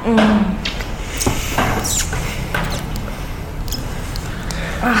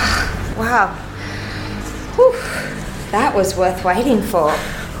 Wow. Whew. That was worth waiting for.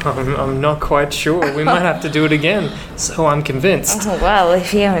 I'm not quite sure. We might have to do it again. So I'm convinced. Well,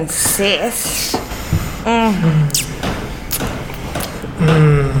 if you insist.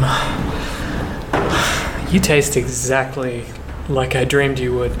 You taste exactly like I dreamed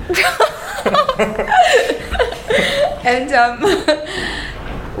you would. And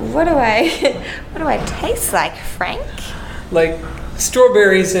what do I taste like, Frank? Like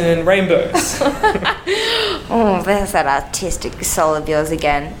strawberries and rainbows. Oh, there's that artistic soul of yours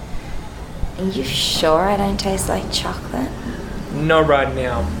again. Are you sure I don't taste like chocolate? Not right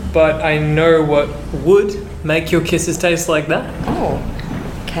now, but I know what would make your kisses taste like that. Oh,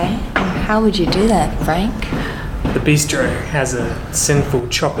 okay. How would you do that, Frank? The bistro has a sinful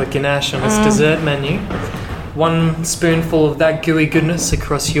chocolate ganache on its dessert menu. 1 spoonful of that gooey goodness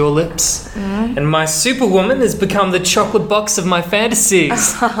across your lips, and my superwoman has become the chocolate box of my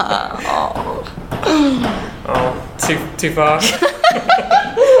fantasies. Too far?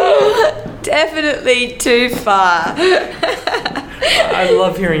 Definitely too far. I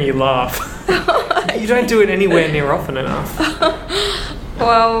love hearing you laugh. You don't do it anywhere near often enough.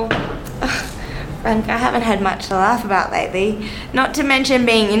 Well, Frank, I haven't had much to laugh about lately. Not to mention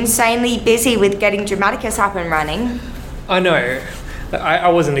being insanely busy with getting Dramaticus up and running. I know. I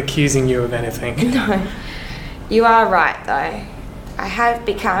wasn't accusing you of anything. No. You are right, though. I have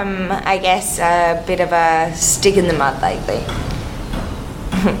become, I guess, a bit of a stick in the mud lately.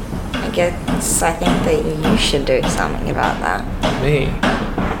 I think that you should do something about that. Me?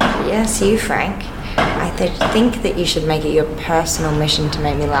 Yes, you, Frank. I think that you should make it your personal mission to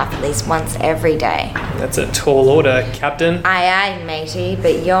make me laugh at least once every day. That's a tall order, Captain. Aye, matey,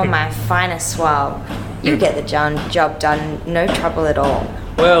 but you're my finest swab. You get the job done, no trouble at all.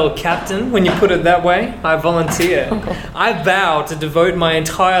 Well, Captain, when you put it that way, I volunteer. I vow to devote my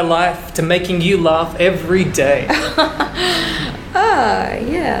entire life to making you laugh every day.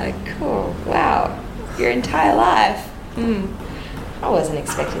 Yeah, cool. Wow. Your entire life. I wasn't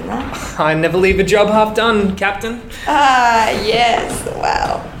expecting that. I never leave a job half done, Captain. Yes,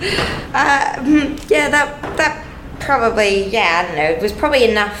 well. Yeah, that probably, I don't know, it was probably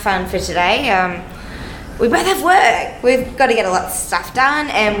enough fun for today. We both have work. We've got to get a lot of stuff done,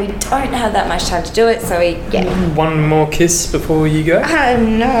 and we don't have that much time to do it, so One more kiss before you go?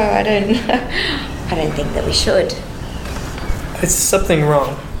 No, I don't think that we should. Is something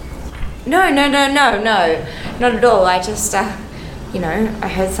wrong? No, not at all. I just, I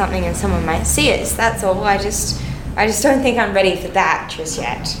heard something and someone might see us, that's all. I just don't think I'm ready for that just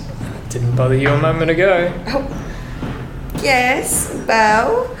yet. Didn't bother you a moment ago. Oh, yes,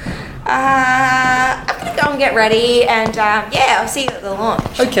 well, I'm gonna go and get ready, and I'll see you at the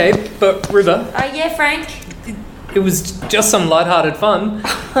launch. Okay, but River... Yeah, Frank? It was just some light-hearted fun.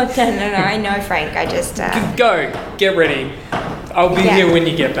 No, I know, Frank, I just... Go, get ready. I'll be here when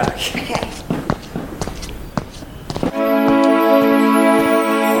you get back. Okay.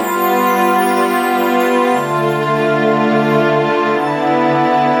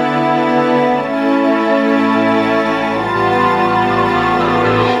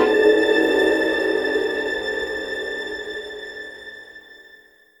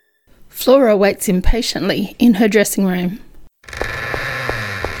 Flora waits impatiently in her dressing room.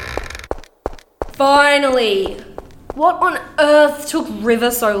 Finally! What on earth took River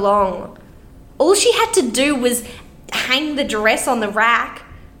so long? All she had to do was hang the dress on the rack.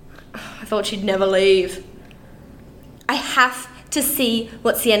 I thought she'd never leave. I have to see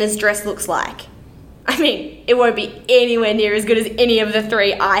what Sienna's dress looks like. I mean, it won't be anywhere near as good as any of the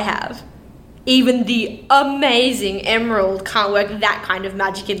three I have. Even the amazing Emerald can't work that kind of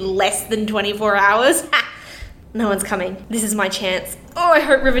magic in less than 24 hours. Ha! No one's coming. This is my chance. Oh, I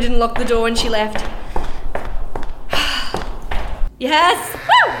hope River didn't lock the door when she left. Yes!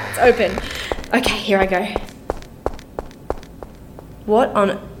 Woo! It's open. Okay, here I go. What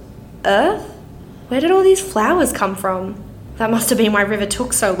on earth? Where did all these flowers come from? That must have been why River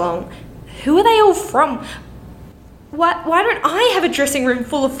took so long. Who are they all from? Why don't I have a dressing room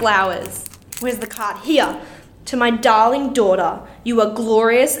full of flowers? Where's the card? Here. To my darling daughter, you are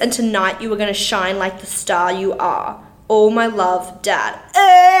glorious and tonight you are going to shine like the star you are. All my love, Dad.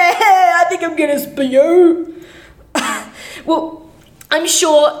 I think I'm going to spew. Well, I'm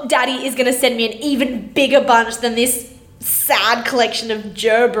sure Daddy is going to send me an even bigger bunch than this sad collection of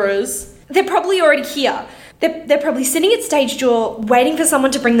gerbras. They're probably already here. They're probably sitting at stage door waiting for someone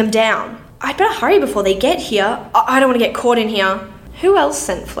to bring them down. I'd better hurry before they get here. I don't want to get caught in here. Who else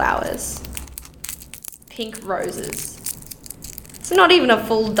sent flowers? Pink roses. It's not even a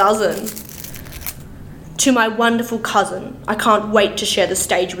full dozen. To my wonderful cousin, I can't wait to share the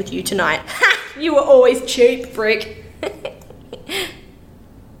stage with you tonight. Ha! You were always cheap, Frick.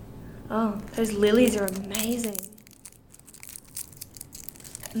 Oh, those lilies are amazing.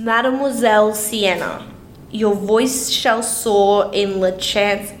 Mademoiselle Sienna, your voice shall soar in le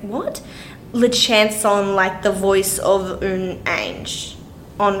chanson like the voice of un ange.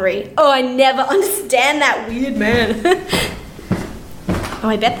 Henri. Oh, I never understand that weird man. Oh,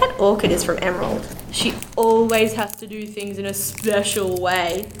 I bet that orchid is from Emerald. She always has to do things in a special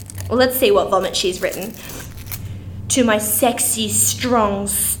way. Well, let's see what vomit she's written. To my sexy, strong,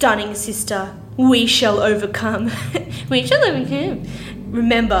 stunning sister, we shall overcome. We shall overcome.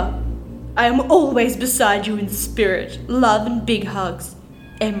 Remember, I am always beside you in spirit. Love and big hugs.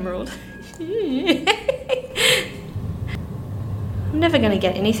 Emerald. I'm never going to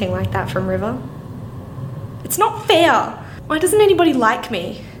get anything like that from River. It's not fair. Why doesn't anybody like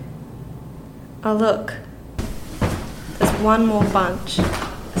me? Oh, look. There's one more bunch.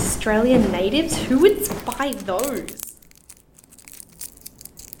 Australian natives? Who would buy those?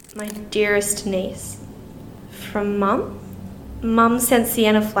 My dearest niece. From Mum? Mum sent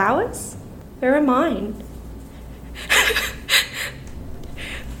Sienna flowers? Where are mine?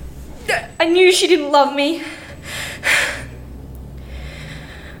 I knew she didn't love me.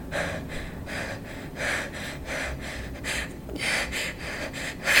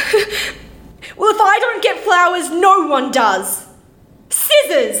 Well, if I don't get flowers, no one does.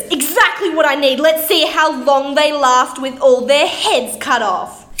 Scissors! Exactly what I need. Let's see how long they last with all their heads cut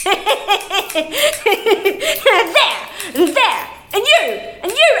off. There! And there! And you!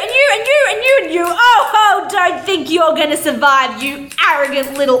 And you! And you! And you! And you! And you! Oh, don't think you're gonna survive, you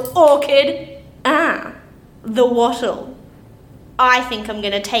arrogant little orchid. Ah, the wattle. I think I'm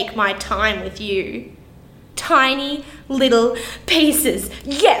gonna take my time with you. Tiny little pieces.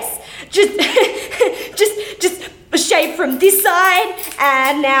 Yes! Just shave from this side,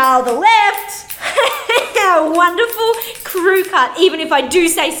 and now the left. Wonderful crew cut, even if I do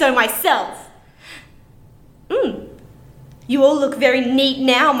say so myself. You all look very neat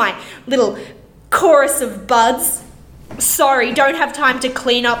now, my little chorus of buds. Sorry, don't have time to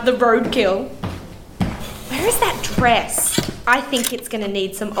clean up the roadkill. Where is that dress? I think it's going to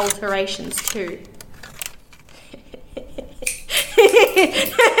need some alterations too.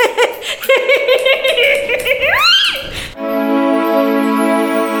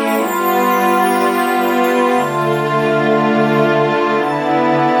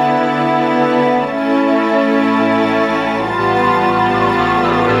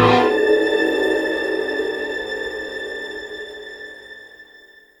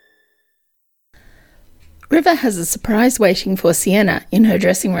 River has a surprise waiting for Sienna in her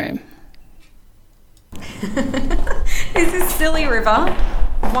dressing room. This is silly, River.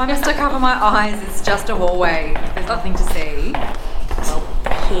 Why must I cover my eyes? It's just a hallway. There's nothing to see. Well,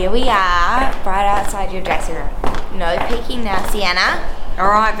 here we are, right outside your dressing room. No peeking now, Sienna.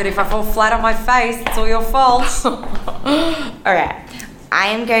 Alright, but if I fall flat on my face, it's all your fault. Alright, I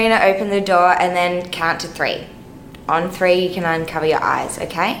am going to open the door and then count to 3. On 3, you can uncover your eyes,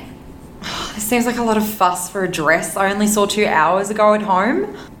 okay? This seems like a lot of fuss for a dress I only saw 2 hours ago at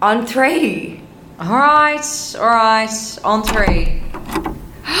home. On 3. Alright, on 3.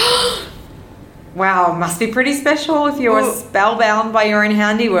 Wow, must be pretty special if you're spellbound by your own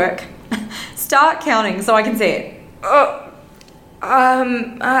handiwork. Start counting so I can see it.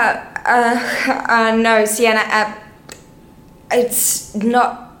 No, Sienna, it's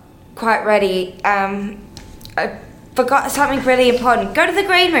not quite ready. I forgot something really important. Go to the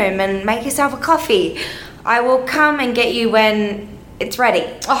green room and make yourself a coffee. I will come and get you when it's ready.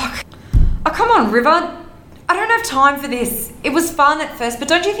 Oh, come on, River. I don't have time for this. It was fun at first, but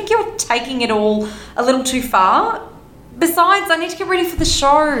don't you think you're taking it all a little too far? Besides, I need to get ready for the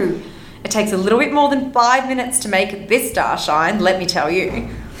show. It takes a little bit more than 5 minutes to make this star shine, let me tell you.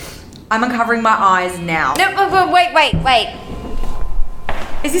 I'm uncovering my eyes now. No, wait.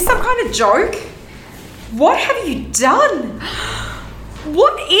 Is this some kind of joke? What have you done?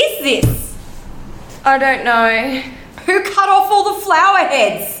 What is this? I don't know. Who cut off all the flower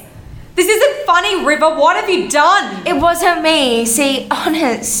heads? This isn't funny, River. What have you done? It wasn't me. See,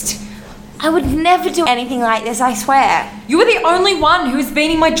 honest. I would never do anything like this, I swear. You were the only one who's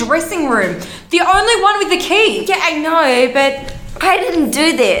been in my dressing room. The only one with the key. Yeah, I know, but I didn't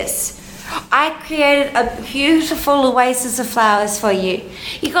do this. I created a beautiful oasis of flowers for you.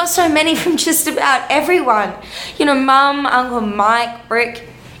 You got so many from just about everyone. You know, Mum, Uncle Mike, Brick,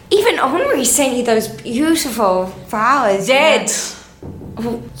 even Henri sent you those beautiful flowers. Dead. You know?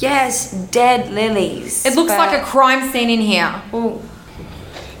 Well, yes, dead lilies. It looks like a crime scene in here. Well,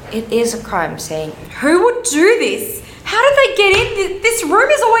 it is a crime scene. Who would do this? How did they get in? This room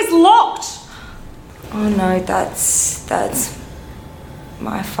is always locked. Oh no, that's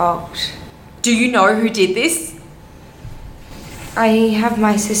my fault. Do you know who did this? I have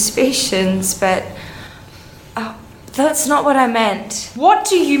my suspicions, but that's not what I meant. What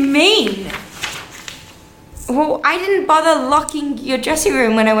do you mean? Well, I didn't bother locking your dressing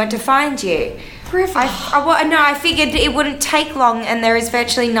room when I went to find you. River. I figured it wouldn't take long and there is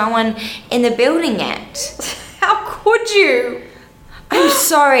virtually no one in the building yet. How could you? I'm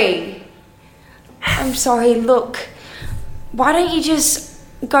sorry. Look, why don't you just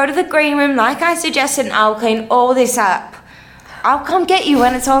go to the green room like I suggested and I'll clean all this up. I'll come get you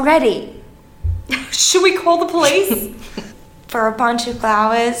when it's all ready. Should we call the police? For a bunch of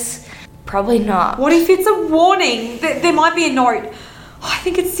flowers? Probably not. What if it's a warning? There might be a note. I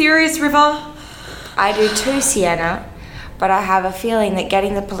think it's serious, River. I do too, Sienna. But I have a feeling that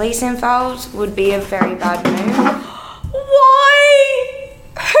getting the police involved would be a very bad move. Why?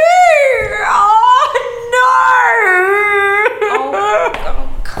 Who? Oh,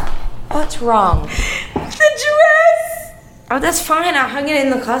 no! What's wrong? The dress! Oh, that's fine. I hung it in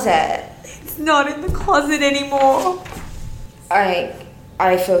the closet. It's not in the closet anymore.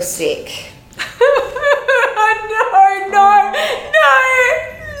 I feel sick. No, not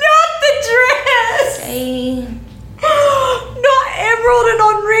the dress. Hey. Not Emerald and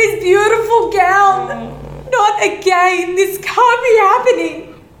Henri's beautiful gown. Not again. This can't be happening.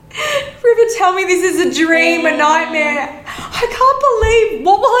 River, tell me this is a dream, a nightmare. I can't believe.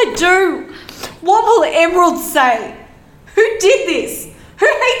 What will I do? What will Emerald say? Who did this? Who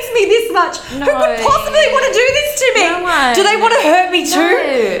hates me this much? No. Who could possibly want to do this to me? No one. Do they want to hurt me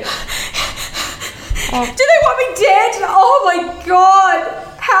too? No. Do they want me dead? Oh my God.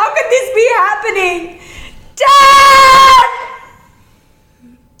 How could this be happening? Dad!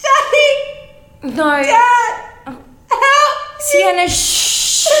 Daddy! No. Dad! Help! Sienna,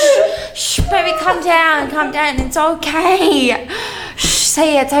 shh, baby, calm down. It's okay. Shh,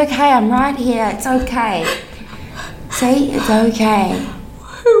 see, it's okay. I'm right here. It's okay. See, it's okay.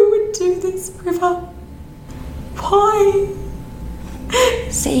 Who would do this, River? Why?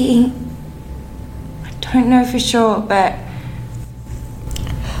 See, I don't know for sure, but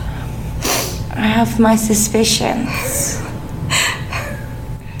I have my suspicions.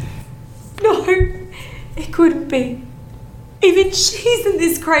 No, it couldn't be. Even she isn't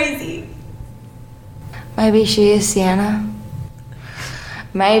this crazy. Maybe she is, Sienna.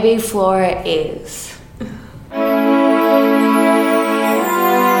 Maybe Flora is.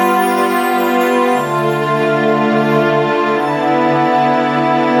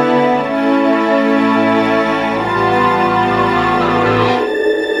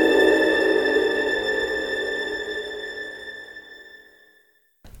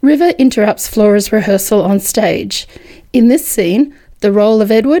 River interrupts Flora's rehearsal on stage. In this scene, the role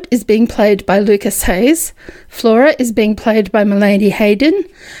of Edward is being played by Lucas Hayes, Flora is being played by Milady Hayden,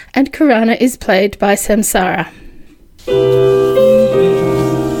 and Karana is played by Samsara.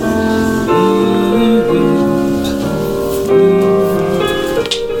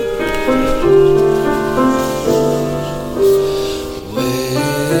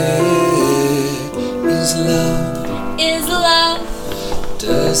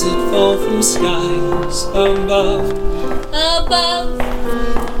 Does it fall from sky?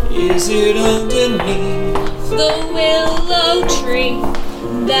 Is it underneath the willow tree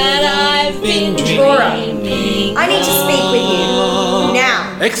that I've been dreaming? I need to speak with you.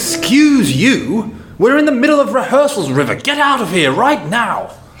 Now. Excuse you? We're in the middle of rehearsals, River. Get out of here right now.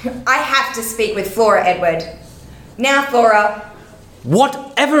 I have to speak with Flora, Edward. Now, Flora.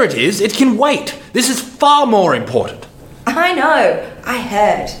 Whatever it is, it can wait. This is far more important. I know. I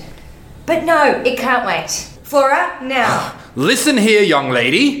heard. But no, it can't wait. Flora, now. Listen here, young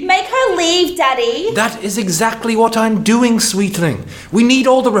lady. Make her leave, Daddy. That is exactly what I'm doing, sweetling. We need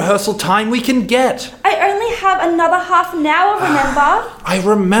all the rehearsal time we can get. I only have another half an hour, remember? I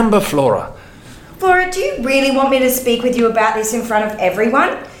remember, Flora. Flora, do you really want me to speak with you about this in front of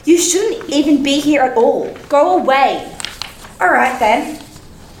everyone? You shouldn't even be here at all. Go away. Alright then.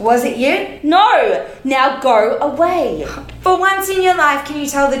 Was it you? No. Now go away. For once in your life, can you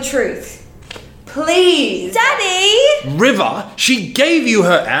tell the truth? Please. Daddy! River, she gave you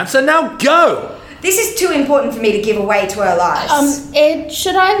her answer. Now go. This is too important for me to give away to her lies. Ed,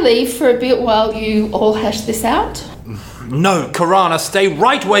 should I leave for a bit while you all hash this out? No, Karana, stay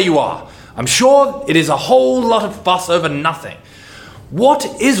right where you are. I'm sure it is a whole lot of fuss over nothing. What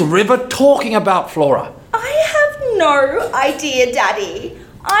is River talking about, Flora? I have no idea, Daddy.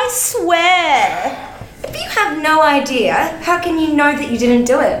 I swear. If you have no idea, how can you know that you didn't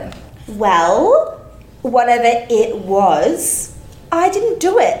do it? Well, whatever it was, I didn't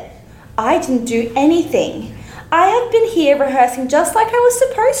do it. I didn't do anything. I have been here rehearsing just like I was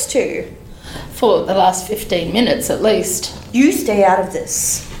supposed to. For the last 15 minutes at least. You stay out of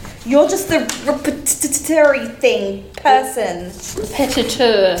this. You're just the repetitory person.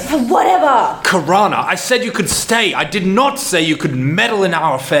 Repetiteur. Whatever. Karana, I said you could stay. I did not say you could meddle in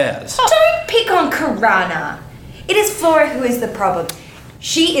our affairs. Don't pick on Karana. It is Flora who is the problem.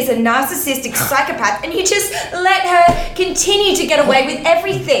 She is a narcissistic psychopath and you just let her continue to get away with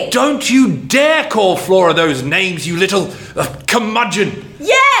everything. Don't you dare call Flora those names, you little curmudgeon.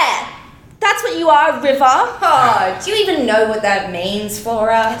 Yeah! That's what you are, River. Oh, do you even know what that means,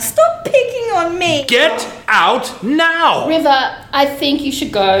 Flora? Stop picking on me. Get out now! River, I think you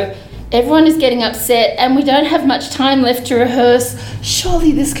should go. Everyone is getting upset and we don't have much time left to rehearse.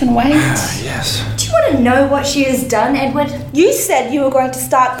 Surely this can wait. Yes. Do you want to know what she has done, Edward? You said you were going to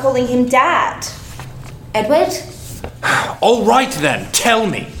start calling him Dad. Edward? All right then, tell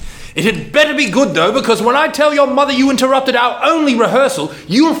me. It had better be good though, because when I tell your mother you interrupted our only rehearsal,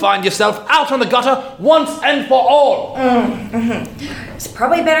 you'll find yourself out on the gutter once and for all. It's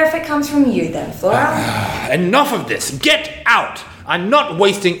probably better if it comes from you then, Flora. Enough of this. Get out. I'm not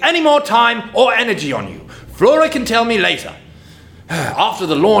wasting any more time or energy on you. Flora can tell me later. After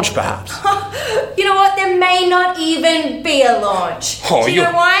the launch, perhaps. You know what? There may not even be a launch. Oh, Do you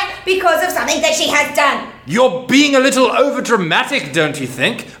know why? Because of something that she has done. You're being a little over-dramatic, don't you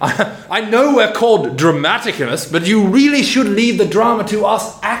think? I know we're called Dramaticus, but you really should leave the drama to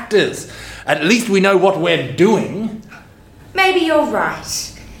us actors. At least we know what we're doing. Maybe you're right.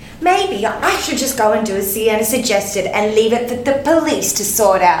 Maybe I should just go and do as Sienna suggested and leave it for the police to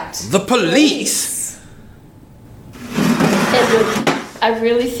sort out. The police? Edward, I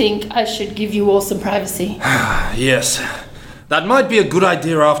really think I should give you all some privacy. Yes, that might be a good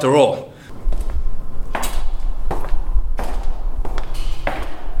idea after all.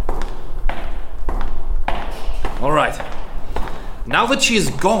 All right. Now that she is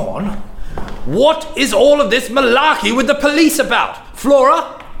gone, what is all of this malarkey with the police about?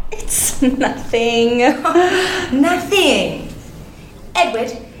 Flora? It's nothing. Nothing.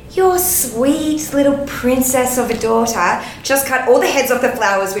 Edward, your sweet little princess of a daughter just cut all the heads off the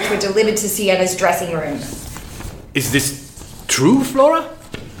flowers which were delivered to Sienna's dressing room. Is this true, Flora?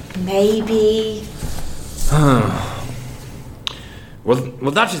 Maybe.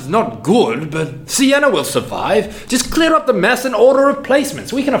 Well, that is not good, but Sienna will survive. Just clear up the mess and order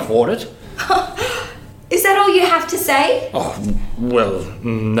replacements. We can afford it. Is that all you have to say? Oh, well,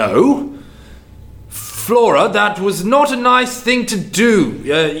 no. Flora, that was not a nice thing to do.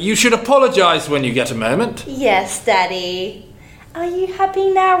 You should apologize when you get a moment. Yes, Daddy. Are you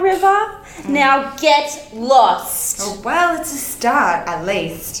happy now, River? Now get lost. Oh, well, it's a start, at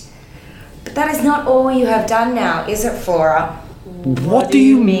least. But that is not all you have done now, is it, Flora? What do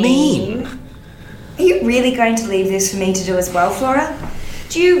you mean? Are you really going to leave this for me to do as well, Flora?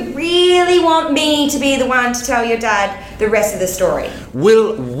 Do you really want me to be the one to tell your dad the rest of the story?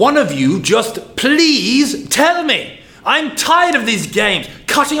 Will one of you just please tell me? I'm tired of these games.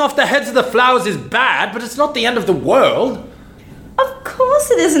 Cutting off the heads of the flowers is bad, but it's not the end of the world. Of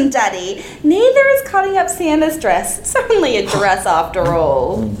course it isn't, Daddy. Neither is cutting up Sienna's dress. It's only a dress after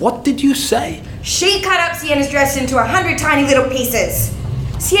all. What did you say? She cut up Sienna's dress into 100 tiny little pieces.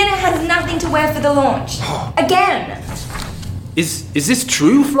 Sienna has nothing to wear for the launch. Again. Is this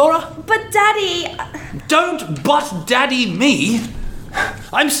true, Flora? But Daddy... Don't but Daddy me!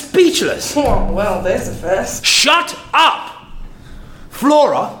 I'm speechless! Oh, well, there's a first. Shut up!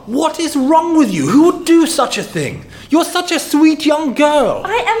 Flora, what is wrong with you? Who would do such a thing? You're such a sweet young girl.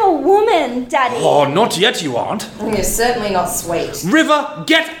 I am a woman, Daddy. Oh, not yet you aren't. You're certainly not sweet. River,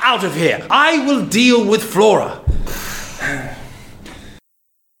 get out of here. I will deal with Flora.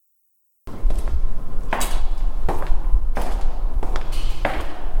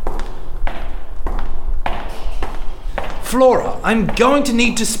 Flora, I'm going to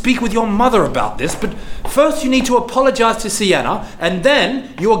need to speak with your mother about this, but first you need to apologise to Sienna, and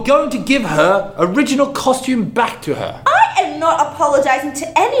then you are going to give her original costume back to her. I am not apologising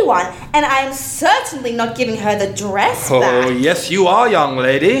to anyone, and I am certainly not giving her the dress back. Oh, yes you are, young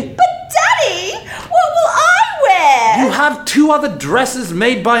lady. But Daddy, what will I wear? You have 2 other dresses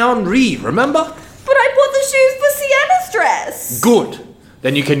made by Henri, remember? But I bought the shoes for Sienna's dress. Good.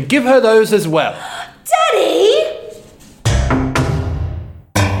 Then you can give her those as well. Daddy!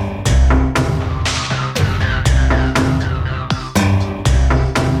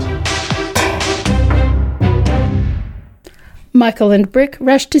 Michael and Brick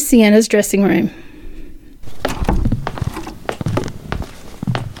rush to Sienna's dressing room.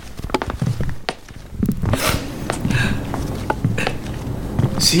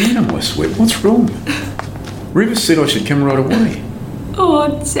 Sienna, my sweet, what's wrong? River said I should come right away.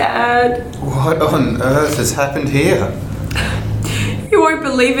 Oh, Dad. What on earth has happened here? You won't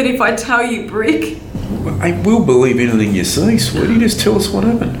believe it if I tell you, Brick. I will believe anything you say, sweetie. Just tell us what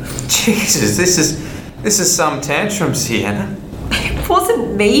happened. Jesus, this is some tantrum, Sienna. It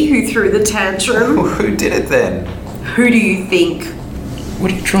wasn't me who threw the tantrum. Who did it then? Who do you think? What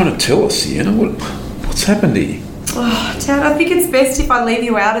are you trying to tell us, Sienna? What's happened to you? Oh, Dad, I think it's best if I leave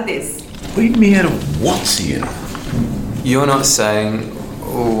you out of this. Leave me out of what, Sienna? You're not saying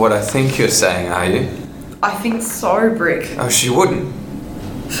what I think you're saying, are you? I think so, Brick. Oh, she wouldn't.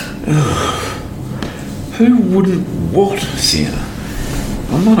 Who wouldn't what, Sienna?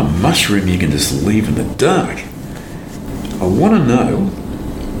 I'm not a mushroom you can just leave in the dark. I want to know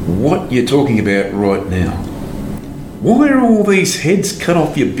what you're talking about right now. Why are all these heads cut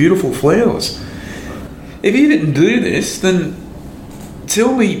off your beautiful flowers? If you didn't do this, then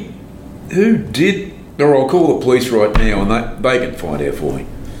tell me who did, or I'll call the police right now and they can find out for me.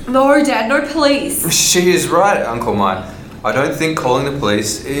 No, Dad, no police. She is right, Uncle Mike. I don't think calling the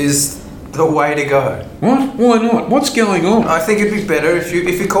police is the way to go. What? Why not? What's going on? I think it'd be better if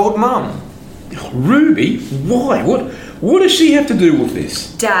you called Mum. Ruby? Why? What does she have to do with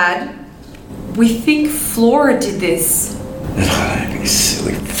this? Dad, we think Flora did this. Don't be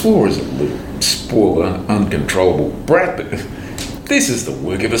silly. Flora's a little spoiled, uncontrollable brat, but this is the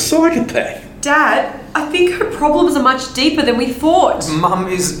work of a psychopath. Dad, I think her problems are much deeper than we thought. Mum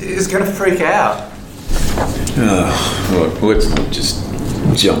is going to freak out. Look, let's not just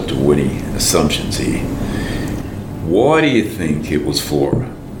jump to any assumptions here. Why do you think it was Flora?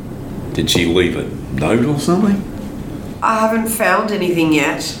 Did she leave a note or something? I haven't found anything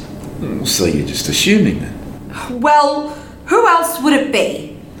yet. So you're just assuming then? Well, who else would it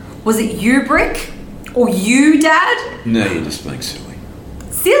be? Was it you, Brick? Or you, Dad? No, you're just being silly.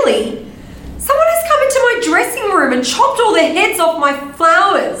 Silly? Someone has come into my dressing room and chopped all the heads off my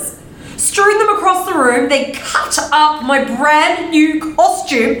flowers, strewn them across the room, then cut up my brand new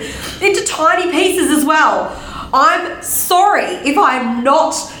costume into tiny pieces as well. I'm sorry if I'm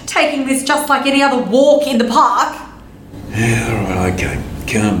not taking this just like any other walk in the park. Yeah, alright, okay.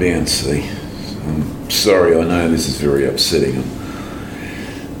 Calm down, see. I'm sorry, I know this is very upsetting.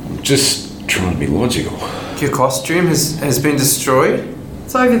 I'm just trying to be logical. Your costume has been destroyed?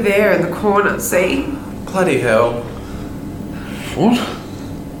 It's over there in the corner, see? Bloody hell. What?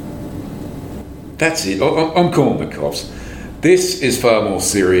 That's it. I'm calling the cops. This is far more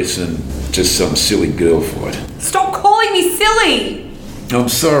serious than just some silly girl fight. Stop calling me silly! I'm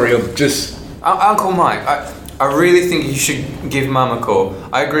sorry, I'm just... Uncle Mike, I really think you should give Mum a call.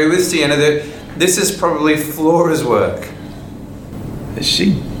 I agree with Sienna that this is probably Flora's work. Has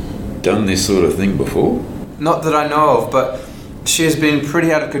she done this sort of thing before? Not that I know of, but she has been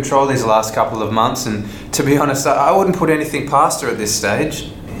pretty out of control these last couple of months, and to be honest, I wouldn't put anything past her at this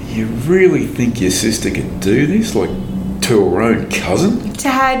stage. You really think your sister can do this? Like, to her own cousin?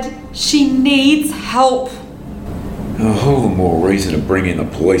 Dad, she needs help. All the more reason to bring in the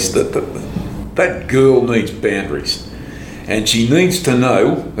police. That girl needs boundaries. And she needs to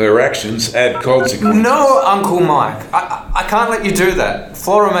know her actions have consequences. No, Uncle Mike. I can't let you do that.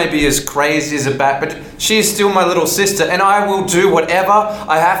 Flora may be as crazy as a bat, but She is still my little sister, and I will do whatever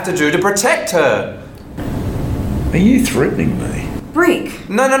I have to do to protect her. Are you threatening me? Brick.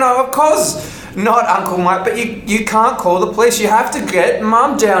 No, of course not, Uncle Mike, but you can't call the police. You have to get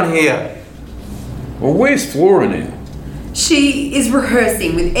Mum down here. Well, where's Flora now? She is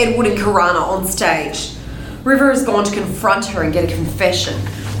rehearsing with Edward and Karana on stage. River has gone to confront her and get a confession.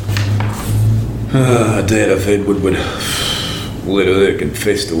 I doubt if Edward would let her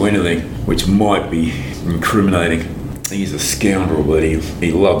confess to anything, which might be incriminating. He's a scoundrel, but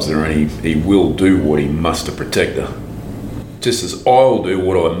he loves her and he will do what he must to protect her. Just as I'll do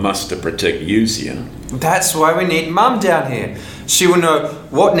what I must to protect you, Sienna. That's why we need Mum down here. She will know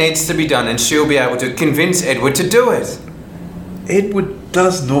what needs to be done and she'll be able to convince Edward to do it. Edward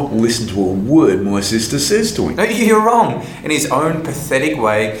does not listen to a word my sister says to him. No, you're wrong. In his own pathetic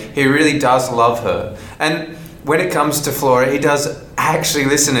way, he really does love her. And when it comes to Flora, he does actually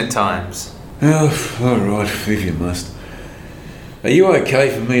listen at times. Oh, all right, if you must. Are you okay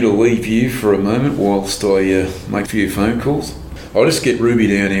for me to leave you for a moment whilst I make a few phone calls? I'll just get Ruby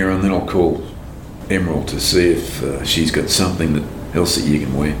down here and then I'll call Emerald to see if she's got something else that you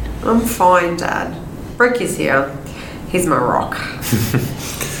can wear. I'm fine, Dad. Brick is here. He's my rock.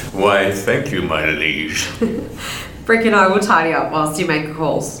 Why, thank you, my liege. Brick and I will tidy up whilst you make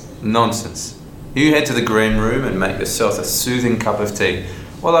calls. Nonsense. You head to the green room and make yourself a soothing cup of tea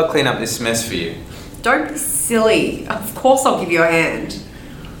while I clean up this mess for you. Don't be silly. Of course I'll give you a hand.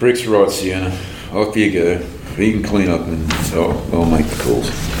 Brick's right, Sienna. Off you go. You can clean up and I'll make the calls.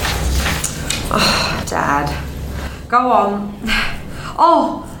 Oh, Dad. Go on.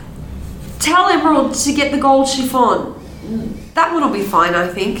 Oh, tell Emerald to get the gold chiffon. That one will be fine, I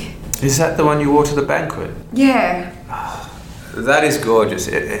think. Is that the one you wore to the banquet? Yeah. That is gorgeous.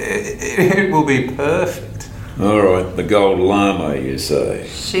 It will be perfect. All right, the gold llama, you say?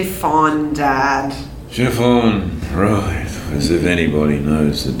 Chiffon, Dad. Chiffon, right. As if anybody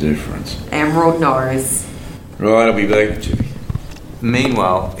knows the difference. Emerald knows. Right, I'll be back, Chippy.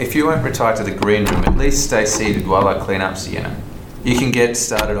 Meanwhile, if you won't retire to the green room, at least stay seated while I clean up, Sienna. You can get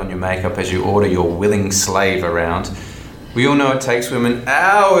started on your makeup as you order your willing slave around. We all know it takes women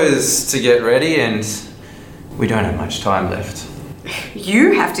hours to get ready, and we don't have much time left.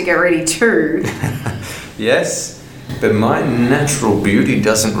 You have to get ready too. Yes, but my natural beauty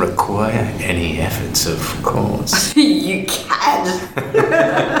doesn't require any efforts, of course. You can.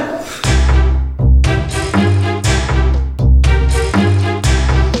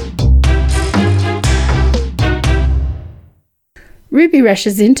 Ruby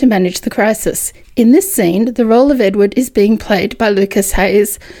rushes in to manage the crisis. In this scene, the role of Edward is being played by Lucas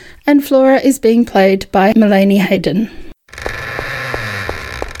Hayes, and Flora is being played by Melanie Hayden.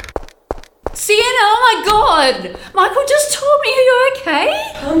 Sienna, oh my god! Michael just told me, are you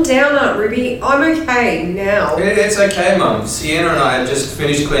okay? Calm down, Aunt Ruby. I'm okay now. It's okay, Mum. Sienna and I have just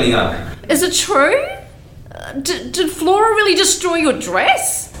finished cleaning up. Is it true? Did Flora really destroy your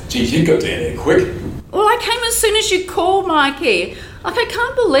dress? Geez, you got down here quick. Well, I came as soon as you called, Mikey. Like, I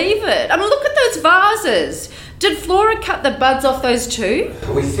can't believe it. I mean, look at those vases. Did Flora cut the buds off those too?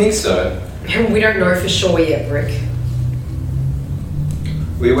 We think so. We don't know for sure yet, Brick.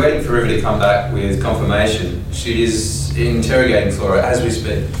 We're waiting for River to come back with confirmation. She is interrogating Flora as we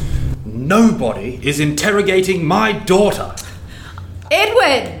speak. Nobody is interrogating my daughter.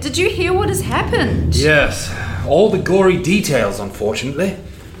 Edward, did you hear what has happened? Yes, all the gory details, unfortunately.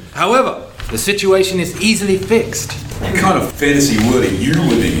 However, the situation is easily fixed. What kind of fantasy world are you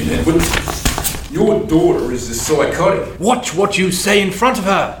living in, Edward? Your daughter is a psychotic. Watch what you say in front of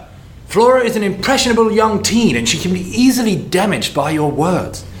her. Flora is an impressionable young teen and she can be easily damaged by your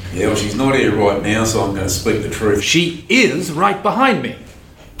words. Yeah, well, she's not here right now, so I'm going to speak the truth. She is right behind me.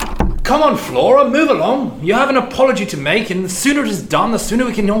 Come on, Flora, move along. You have an apology to make, and the sooner it is done, the sooner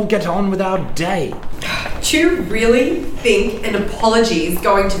we can all get on with our day. Do you really think an apology is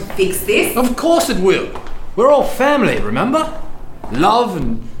going to fix this? Of course it will. We're all family, remember? Love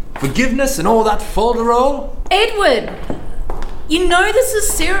and forgiveness and all that folderol. Edward, you know this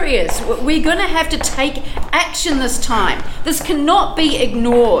is serious. We're going to have to take action this time. This cannot be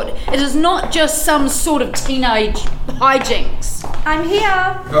ignored. It is not just some sort of teenage hijinks. I'm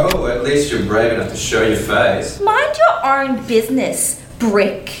here. Oh, at least you're brave enough to show your face. Mind your own business,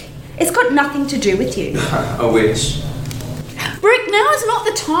 Brick. It's got nothing to do with you. A witch. Brick, now is not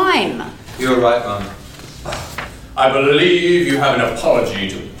the time. You're right, Mum. I believe you have an apology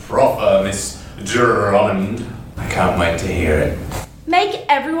to proffer, Miss Drummond. I can't wait to hear it. Make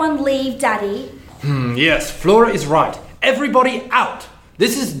everyone leave, Daddy. Yes, Flora is right. Everybody out.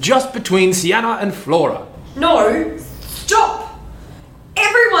 This is just between Sienna and Flora. No, stop.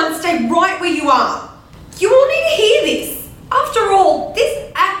 Everyone stay right where you are. You all need to hear this. After all,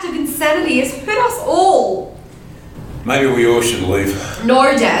 this act of insanity has hurt us all. Maybe we all should leave. No,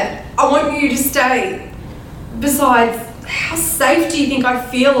 Dad. I want you to stay. Besides, how safe do you think I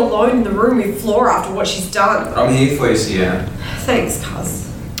feel alone in the room with Flora after what she's done? I'm here for you, Sienna. Thanks,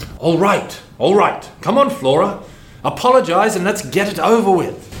 cuz. All right. Come on, Flora. Apologise and let's get it over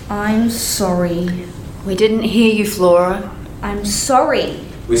with. I'm sorry. We didn't hear you, Flora. I'm sorry.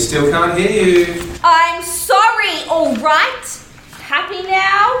 We still can't hear you. I'm sorry, alright? Happy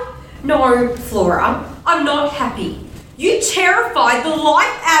now? No, Flora. I'm not happy. You terrified the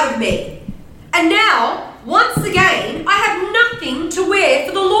life out of me. And now, once again, I have nothing to wear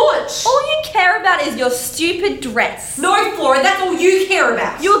for the launch. All you care about is your stupid dress. No, Flora, that's all you care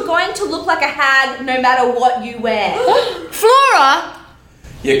about. You're going to look like a hag no matter what you wear. Flora!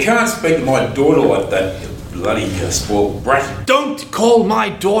 You can't speak to my daughter like that, you bloody spoiled brat. Don't call my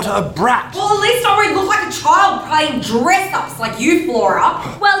daughter a brat. Well, at least I won't look like a child playing dress-ups like you,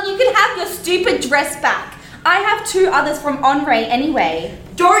 Flora. Well, you can have your stupid dress back. I have 2 others from Henri anyway.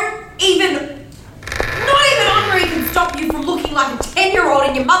 Not even Henri can stop you from looking like a 10-year-old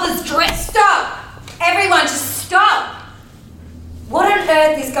in your mother's dress. Stop! Everyone, just stop! What on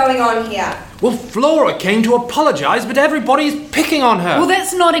earth is going on here? Well, Flora came to apologise, but everybody's picking on her. Well,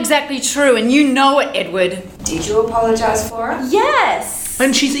 that's not exactly true, and you know it, Edward. Did you apologise, Flora? Yes!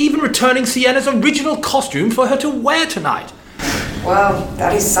 And she's even returning Sienna's original costume for her to wear tonight. Well,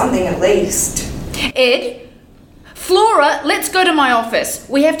 that is something at least. Ed, Flora, let's go to my office.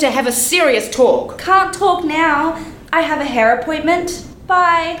 We have to have a serious talk. Can't talk now. I have a hair appointment.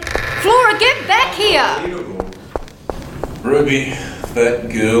 Bye. Flora, get back here! Ruby, that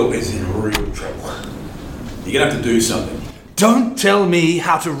girl is in real trouble. You're gonna have to do something. Don't tell me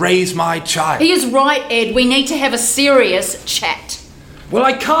how to raise my child. He is right, Ed. We need to have a serious chat. Well,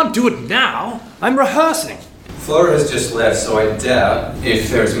 I can't do it now. I'm rehearsing. Flora has just left, so I doubt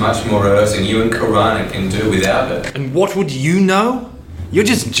if there is much more rehearsing you and Karana can do without her. And what would you know? You're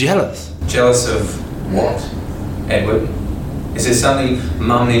just jealous. Jealous of what, Edward? Is there something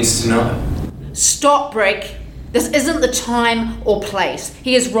Mum needs to know? Stop, Brick. This isn't the time or place.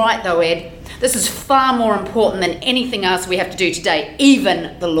 He is right, though, Ed. This is far more important than anything else we have to do today,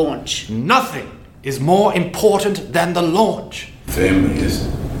 even the launch. Nothing is more important than the launch. Family is.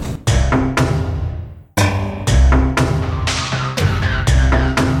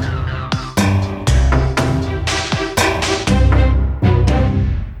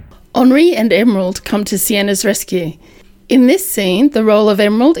 Henri and Emerald come to Sienna's rescue. In this scene, the role of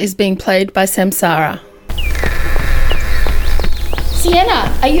Emerald is being played by Samsara.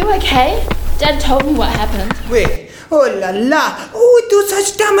 Sienna, are you okay? Dad told me what happened. Wait, oh la la, who do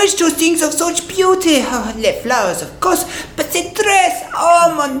such damage to things of such beauty? Oh, the flowers, of course, but the dress,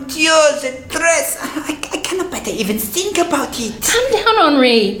 oh mon Dieu, the dress. I cannot better even think about it. Calm down,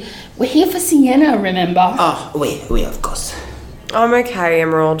 Henri. We're here for Sienna, remember? Oh, oui, of course. I'm okay,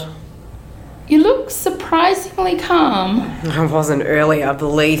 Emerald. You look surprisingly calm. I wasn't earlier,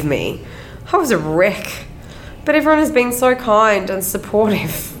 believe me. I was a wreck. But everyone has been so kind and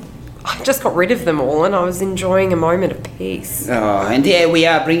supportive. I just got rid of them all and I was enjoying a moment of peace. Oh, and here we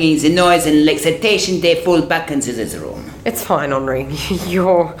are bringing the noise and excitation they fall back into this room. It's fine, Henri.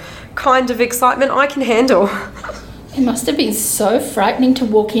 Your kind of excitement I can handle. It must have been so frightening to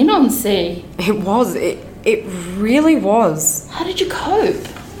walk in on C. It was. It really was. How did you cope?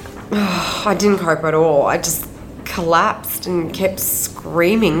 I didn't cope at all. I just collapsed and kept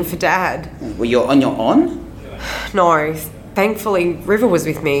screaming for Dad. Were you on your own? No, thankfully River was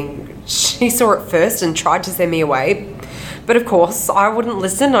with me. She saw it first and tried to send me away. But of course, I wouldn't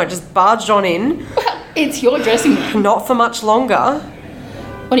listen. I just barged on in. Well, it's your dressing room. Not for much longer.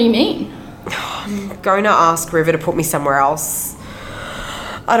 What do you mean? I'm going to ask River to put me somewhere else.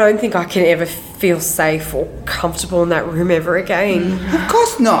 I don't think I can ever feel safe or comfortable in that room ever again. Of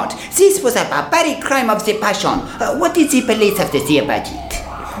course not. This was a barbaric crime of the passion. What did the police have to say about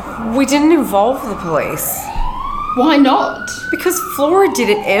it? We didn't involve the police. Why not? Because Flora did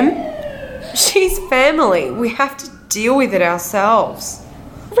it, Em. She's family. We have to deal with it ourselves.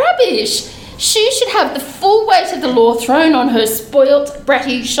 Rubbish! She should have the full weight of the law thrown on her spoilt,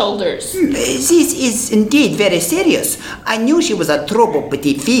 bratty shoulders. This is indeed very serious. I knew she was a trouble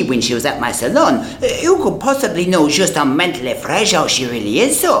petite fille when she was at my salon. You could possibly know just how mentally fragile she really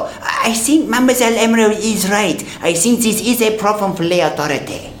is, so I think Mademoiselle Emerald is right. I think this is a problem for the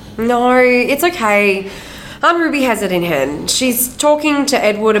authority. No, it's okay. Aunt Ruby has it in hand. She's talking to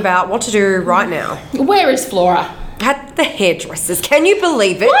Edward about what to do right now. Where is Flora? At the hairdresser's. Can you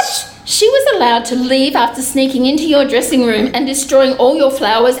believe it? What? She was allowed to leave after sneaking into your dressing room and destroying all your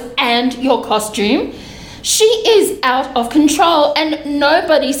flowers and your costume. She is out of control and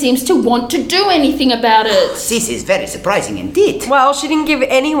nobody seems to want to do anything about it. This is very surprising indeed. Well, she didn't give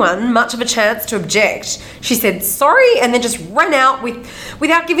anyone much of a chance to object. She said sorry and then just ran out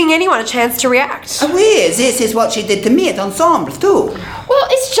without giving anyone a chance to react. Oh, yes, this is what she did to me at Ensemble too. Well,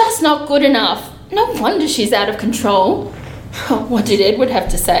 it's just not good enough. No wonder she's out of control. What did Edward have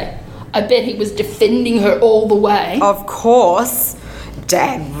to say? I bet he was defending her all the way. Of course.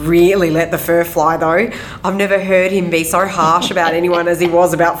 Dad really let the fur fly though. I've never heard him be so harsh about anyone as he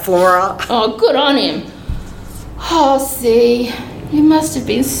was about Flora. Oh, good on him. Oh, see, you must have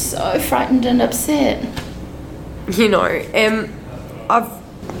been so frightened and upset. You know,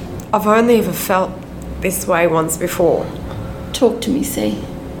 I've only ever felt this way once before. Talk to me, see.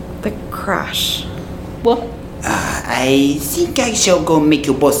 The crash. What? I think I shall go make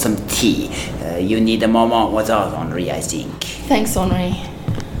you both some tea. You need a moment with us, Henri, I think. Thanks, Henri.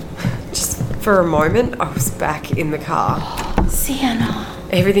 Just for a moment, I was back in the car. Sienna.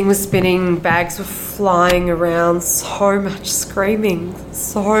 Everything was spinning, bags were flying around, so much screaming,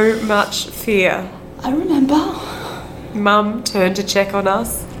 so much fear. I remember. Mum turned to check on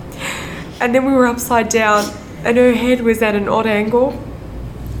us, and then we were upside down, and her head was at an odd angle.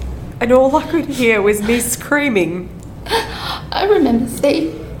 And all I could hear was me screaming. I remember,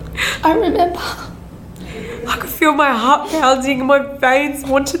 see? I remember. I could feel my heart pounding and my veins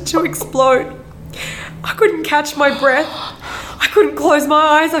wanted to explode. I couldn't catch my breath. I couldn't close my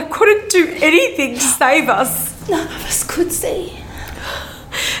eyes. I couldn't do anything to save us. None of us could see.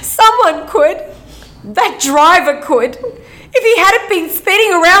 Someone could. That driver could. If he hadn't been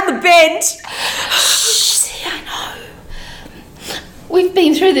speeding around the bend. Shh, see, I know. We've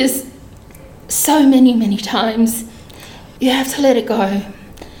been through this so many times. You have to let it go.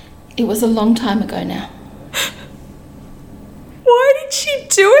 It was a long time ago now. Why did she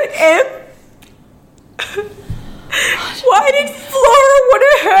do it, Em? Why did Flora want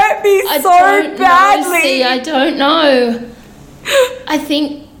to hurt me so badly? I don't know. I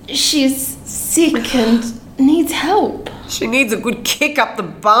think she's sick and needs help. She needs a good kick up the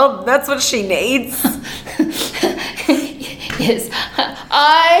bum. That's what she needs. Yes,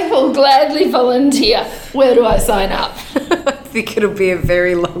 I will gladly volunteer. Where do I sign up? I think it'll be a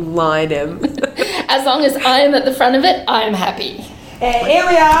very long line, Em. As long as I am at the front of it, I am happy. Here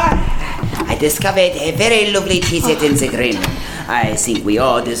we are. I discovered a very lovely tea set in the green room. I think we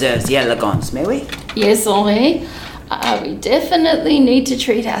all deserve the elegance, may we? Yes, Henri. We definitely need to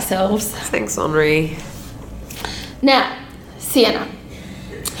treat ourselves. Thanks, Henri. Now, Sienna,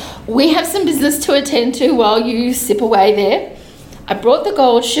 we have some business to attend to while you sip away there. I brought the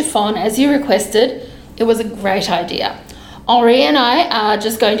gold chiffon as you requested. It was a great idea. Henri and I are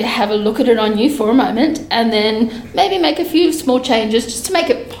just going to have a look at it on you for a moment and then maybe make a few small changes just to make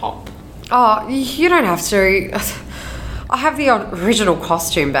it pop. Oh, you don't have to. I have the original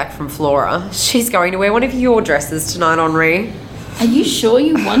costume back from Flora. She's going to wear one of your dresses tonight, Henri. Are you sure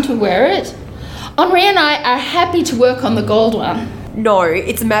you want to wear it? Henri and I are happy to work on the gold one. No,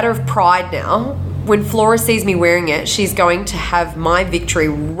 it's a matter of pride now. When Flora sees me wearing it, she's going to have my victory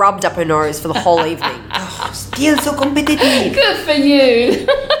rubbed up her nose for the whole evening. Still so competitive. Good for you.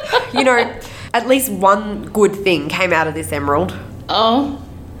 You know, at least one good thing came out of this, Emerald. Oh,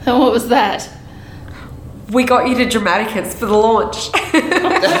 and what was that? We got you to Dramaticus for the launch.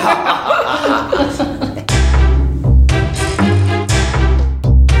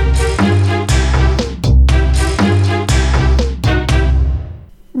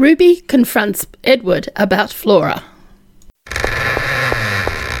 Ruby confronts Edward about Flora.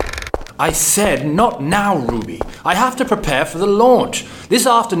 I said not now, Ruby. I have to prepare for the launch. This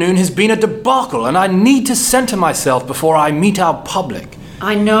afternoon has been a debacle and I need to center myself before I meet our public.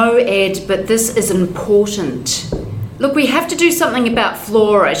 I know, Ed, but this is important. Look, we have to do something about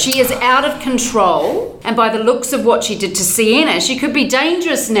Flora. She is out of control, and by the looks of what she did to Sienna, she could be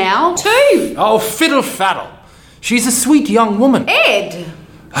dangerous now, too. Oh, fiddle faddle. She's a sweet young woman. Ed!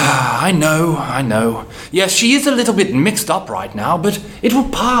 I know. Yes, she is a little bit mixed up right now, but it will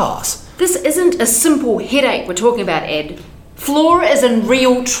pass. This isn't a simple headache we're talking about, Ed. Flora is in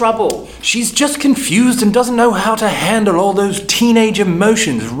real trouble. She's just confused and doesn't know how to handle all those teenage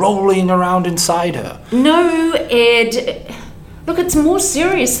emotions rolling around inside her. No, Ed. Look, it's more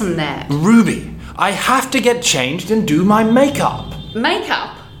serious than that. Ruby, I have to get changed and do my makeup.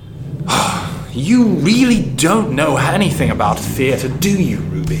 Makeup? You really don't know anything about theatre, do you,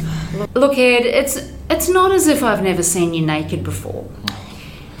 Ruby? Look, Ed, it's not as if I've never seen you naked before.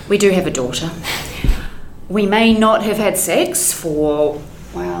 We do have a daughter. We may not have had sex for,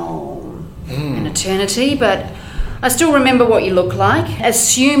 well, an eternity, but I still remember what you look like,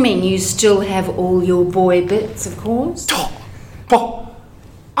 assuming you still have all your boy bits, of course.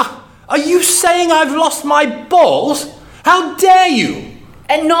 Are you saying I've lost my balls? How dare you?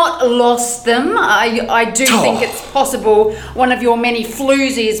 And not lost them. I do think it's possible one of your many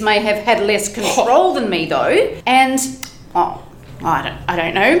floozies may have had less control than me, though. And, I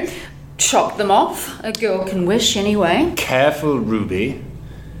don't know, chopped them off. A girl can wish anyway. Careful, Ruby.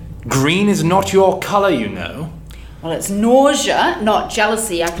 Green is not your colour, you know. Well, it's nausea, not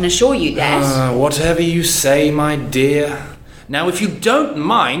jealousy, I can assure you that. Whatever you say, my dear. Now, if you don't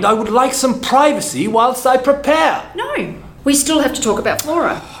mind, I would like some privacy whilst I prepare. No, we still have to talk about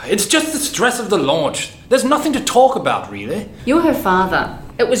Flora. It's just the stress of the launch. There's nothing to talk about, really. You're her father.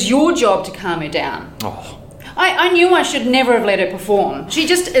 It was your job to calm her down. Oh. I knew I should never have let her perform. She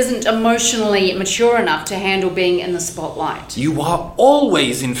just isn't emotionally mature enough to handle being in the spotlight. You are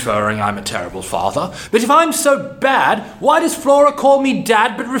always inferring I'm a terrible father. But if I'm so bad, why does Flora call me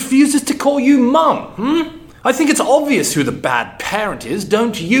Dad but refuses to call you Mum? I think it's obvious who the bad parent is,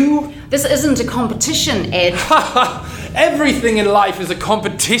 don't you? This isn't a competition, Ed. Everything in life is a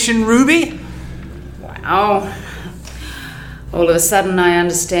competition, Ruby. Wow. All of a sudden I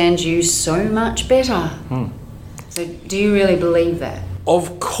understand you so much better. So do you really believe that?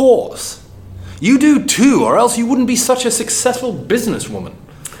 Of course. You do too, or else you wouldn't be such a successful businesswoman.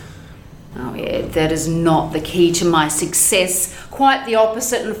 Oh yeah, that is not the key to my success. Quite the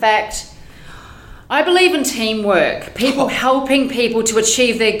opposite, in fact. I believe in teamwork, people helping people to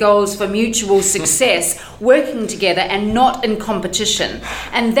achieve their goals for mutual success, working together and not in competition.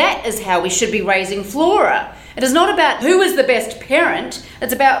 And that is how we should be raising Flora. It is not about who is the best parent,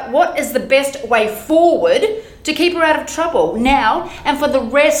 it's about what is the best way forward to keep her out of trouble now and for the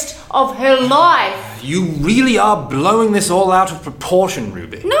rest of her life. You really are blowing this all out of proportion,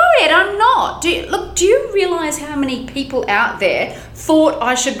 Ruby. No, Ed, I'm not. Do you realise how many people out there thought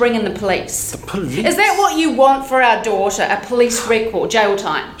I should bring in the police? The police? Is that what you want for our daughter, a police record, jail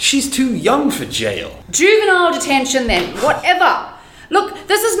time? She's too young for jail. Juvenile detention then, whatever. Look,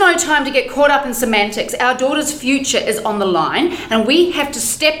 this is no time to get caught up in semantics. Our daughter's future is on the line and we have to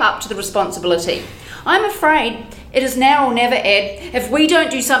step up to the responsibility. I'm afraid it is now or never, Ed. If we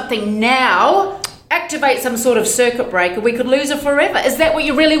don't do something now, activate some sort of circuit breaker, we could lose her forever. Is that what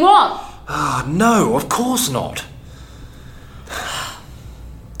you really want? No, of course not.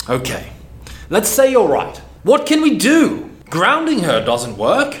 Okay, let's say you're right. What can we do? Grounding her doesn't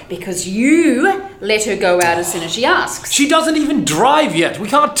work. Because you let her go out as soon as she asks. She doesn't even drive yet. We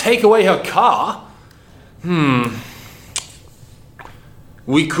can't take away her car.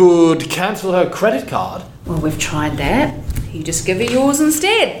 We could cancel her credit card. Well, we've tried that. You just give her yours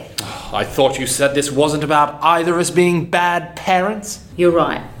instead. I thought you said this wasn't about either of us being bad parents. You're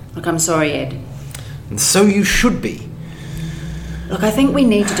right. Look, I'm sorry, Ed. And so you should be. Look, I think we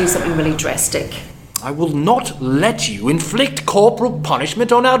need to do something really drastic. I will not let you inflict corporal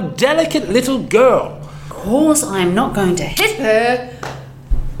punishment on our delicate little girl. Of course, I am not going to hit her.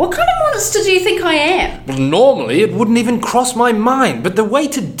 What kind of monster do you think I am? Well, normally it wouldn't even cross my mind, but the way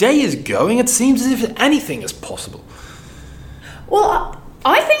today is going, it seems as if anything is possible. Well,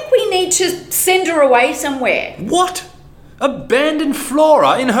 I think we need to send her away somewhere. What? Abandon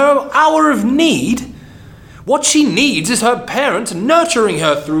Flora in her hour of need? What she needs is her parents nurturing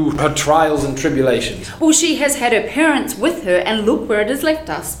her through her trials and tribulations. Well, she has had her parents with her, and look where it has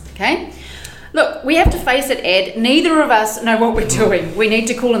left us, okay? Look, we have to face it, Ed. Neither of us know what we're doing. We need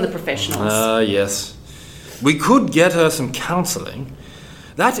to call in the professionals. Yes. We could get her some counselling.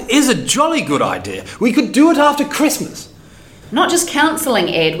 That is a jolly good idea. We could do it after Christmas. Not just counselling,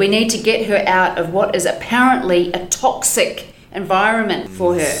 Ed. We need to get her out of what is apparently a toxic environment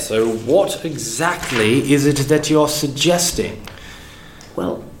for her. So what exactly is it that you're suggesting?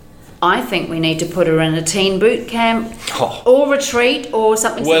 Well, I think we need to put her in a teen boot camp or retreat or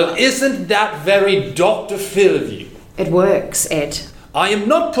something Well, similar. isn't that very Dr. Phil of you? It works, Ed. I am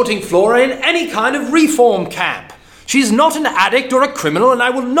not putting Flora in any kind of reform camp. She's not an addict or a criminal, and I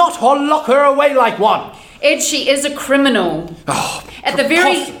will not lock her away like one. Ed, she is a criminal. At the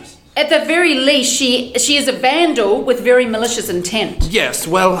very least, she is a vandal with very malicious intent. Yes,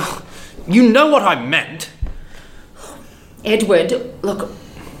 well, you know what I meant. Edward, look,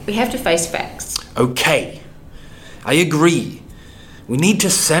 we have to face facts. Okay, I agree. We need to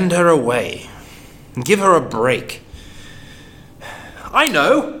send her away and give her a break. I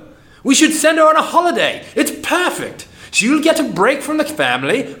know. We should send her on a holiday. It's perfect. She'll get a break from the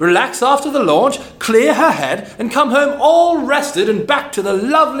family, relax after the launch, clear her head, and come home all rested and back to the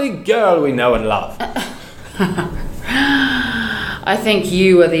lovely girl we know and love. I think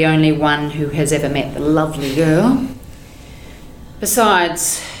you are the only one who has ever met the lovely girl.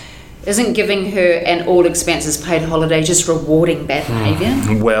 Besides, isn't giving her an all expenses paid holiday just rewarding bad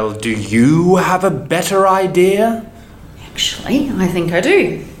behaviour? Well, do you have a better idea? Actually, I think I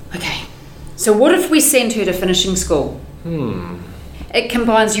do. Okay, so what if we send her to finishing school? It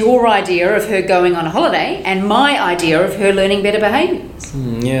combines your idea of her going on a holiday and my idea of her learning better behaviours.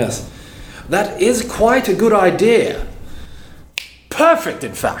 Yes, that is quite a good idea. Perfect,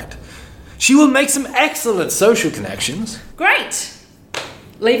 in fact. She will make some excellent social connections. Great!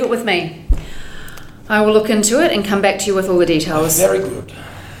 Leave it with me. I will look into it and come back to you with all the details. Very good.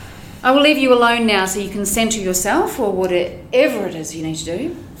 I will leave you alone now so you can centre yourself or whatever it is you need to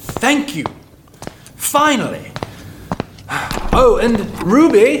do. Thank you. Finally. Oh, and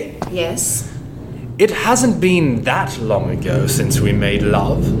Ruby. Yes? It hasn't been that long ago since we made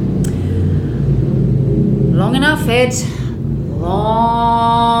love. Long enough, Ed.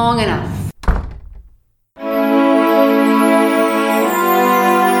 Long enough.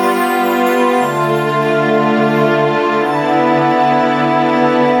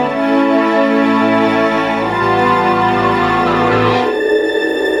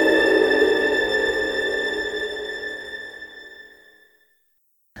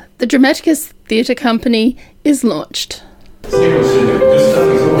 The Dramaticus Theatre Company is launched.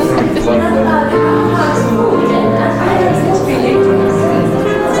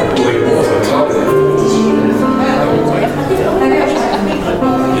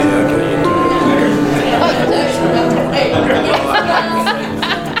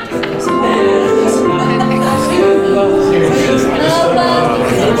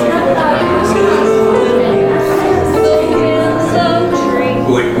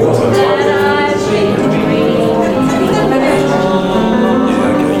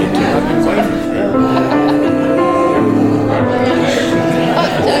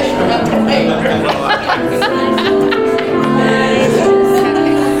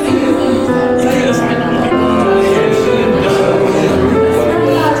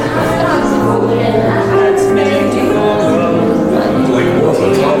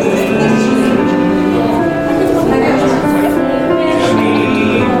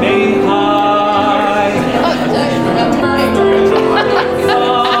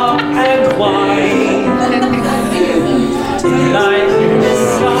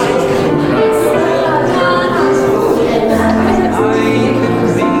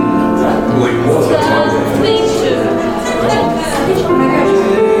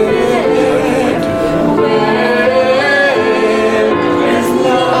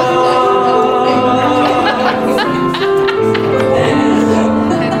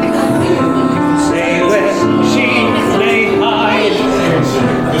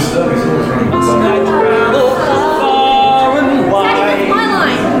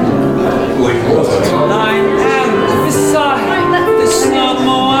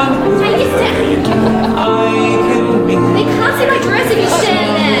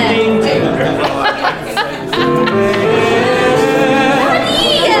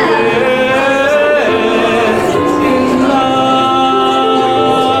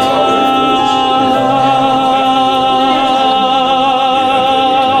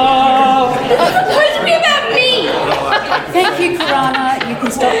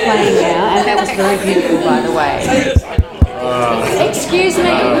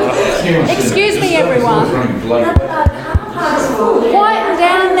 Excuse me, everyone. Quieten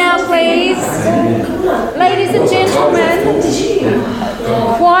down now, please. Ladies and gentlemen.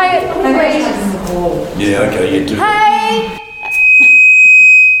 Quiet, please. Yeah, okay, you do. Hey!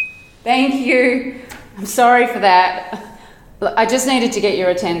 Thank you. I'm sorry for that. I just needed to get your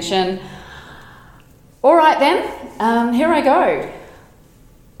attention. All right then, here I go.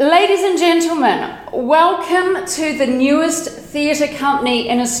 Ladies and gentlemen, welcome to the newest theatre company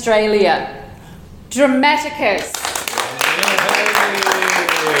in Australia, Dramaticus.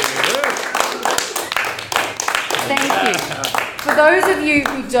 Thank you. For those of you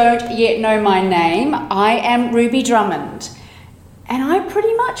who don't yet know my name, I am Ruby Drummond, and I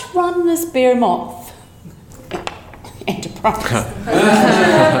pretty much run this Bear Moth enterprise.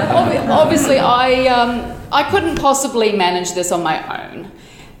 Obviously, I couldn't possibly manage this on my own.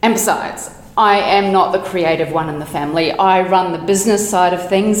 And besides, I am not the creative one in the family. I run the business side of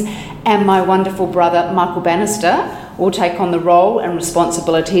things, and my wonderful brother, Michael Bannister, will take on the role and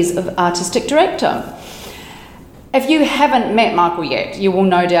responsibilities of artistic director. If you haven't met Michael yet, you will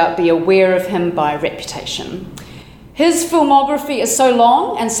no doubt be aware of him by reputation. His filmography is so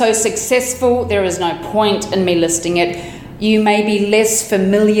long and so successful, there is no point in me listing it. You may be less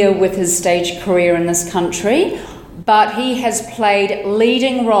familiar with his stage career in this country, but he has played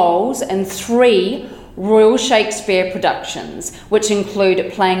leading roles in 3 Royal Shakespeare productions, which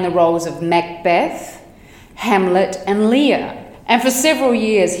include playing the roles of Macbeth, Hamlet and Lear. And for several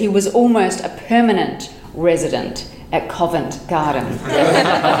years he was almost a permanent resident at Covent Garden.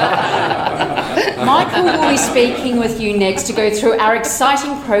 Michael will be speaking with you next to go through our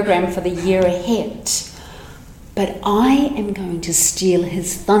exciting program for the year ahead. But I am going to steal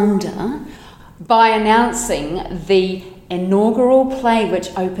his thunder by announcing the inaugural play which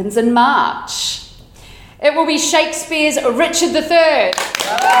opens in March. It will be Shakespeare's Richard III.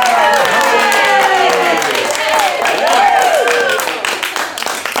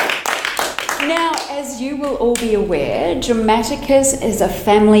 Now, as you will all be aware, Dramaticus is a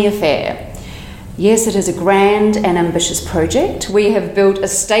family affair. Yes, it is a grand and ambitious project. We have built a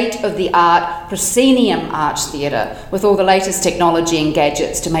state-of-the-art proscenium arch theatre with all the latest technology and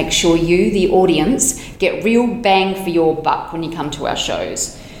gadgets to make sure you, the audience, get real bang for your buck when you come to our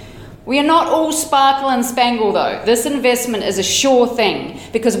shows. We are not all sparkle and spangle though. This investment is a sure thing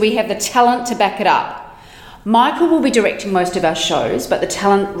because we have the talent to back it up. Michael will be directing most of our shows, but the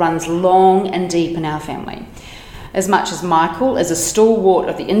talent runs long and deep in our family. As much as Michael is a stalwart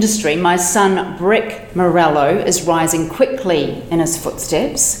of the industry, my son Brick Morello is rising quickly in his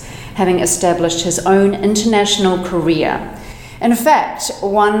footsteps, having established his own international career. In fact,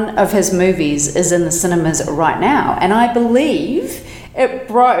 one of his movies is in the cinemas right now, and I believe it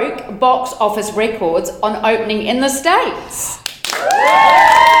broke box office records on opening in the States.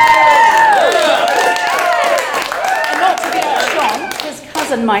 And not to get outshone, his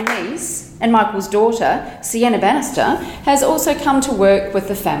cousin, my niece, and Michael's daughter, Sienna Bannister, has also come to work with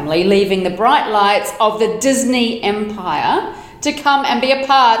the family, leaving the bright lights of the Disney empire to come and be a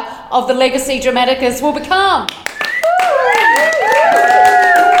part of the legacy Dramaticus will become.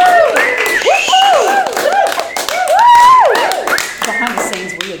 Behind the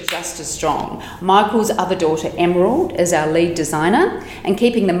scenes, we are just as strong. Michael's other daughter, Emerald, is our lead designer, and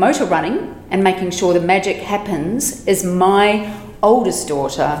keeping the motor running and making sure the magic happens is my oldest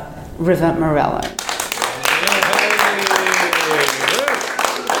daughter, River Morello.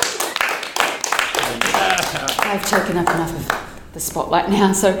 I've taken up enough of the spotlight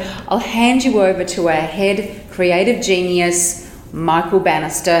now, so I'll hand you over to our head creative genius, Michael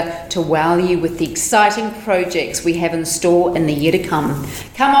Bannister, to wow you with the exciting projects we have in store in the year to come.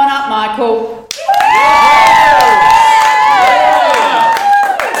 Come on up, Michael.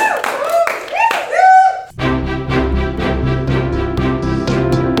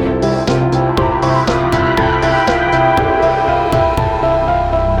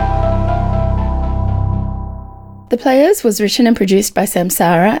 The Players was written and produced by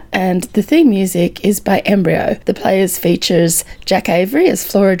Samsara, and the theme music is by Embryo. The Players features Jack Avery as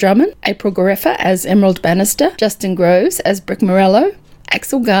Flora Drummond, April Gareffa as Emerald Bannister, Justin Groves as Brick Morello,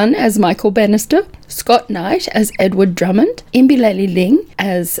 Axel Gunn as Michael Bannister, Scott Knight as Edward Drummond, Imbileli Ling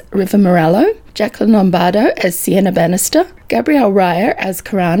as River Morello, Jacqueline Lombardo as Sienna Bannister, Gabrielle Ryer as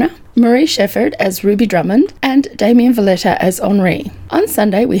Karana, Marie Shefford as Ruby Drummond, and Damien Valletta as Henri. On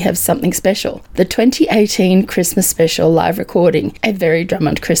Sunday we have something special, the 2018 Christmas special live recording, A Very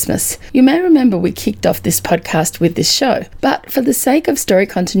Drummond Christmas. You may remember we kicked off this podcast with this show, but for the sake of story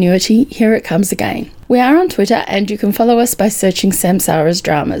continuity, here it comes again. We are on Twitter and you can follow us by searching Samsara's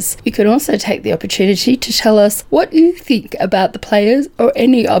Dramas. You can also take the opportunity to tell us what you think about the Players or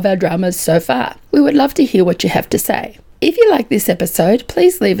any of our dramas so far. We would love to hear what you have to say. If you like this episode,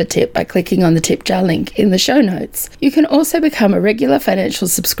 please leave a tip by clicking on the tip jar link in the show notes. You can also become a regular financial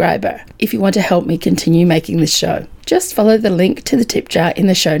subscriber if you want to help me continue making this show. Just follow the link to the tip jar in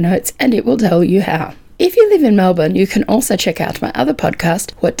the show notes and it will tell you how. If you live in Melbourne, you can also check out my other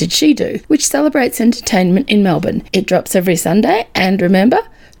podcast, What Did She Do?, which celebrates entertainment in Melbourne. It drops every Sunday, and remember,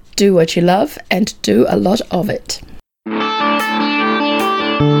 do what you love and do a lot of it.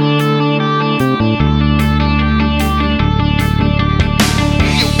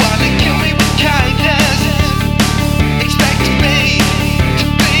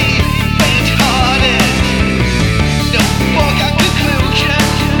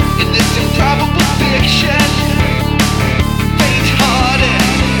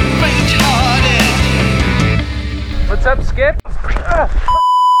 What's up, Skip?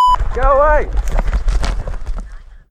 Go away!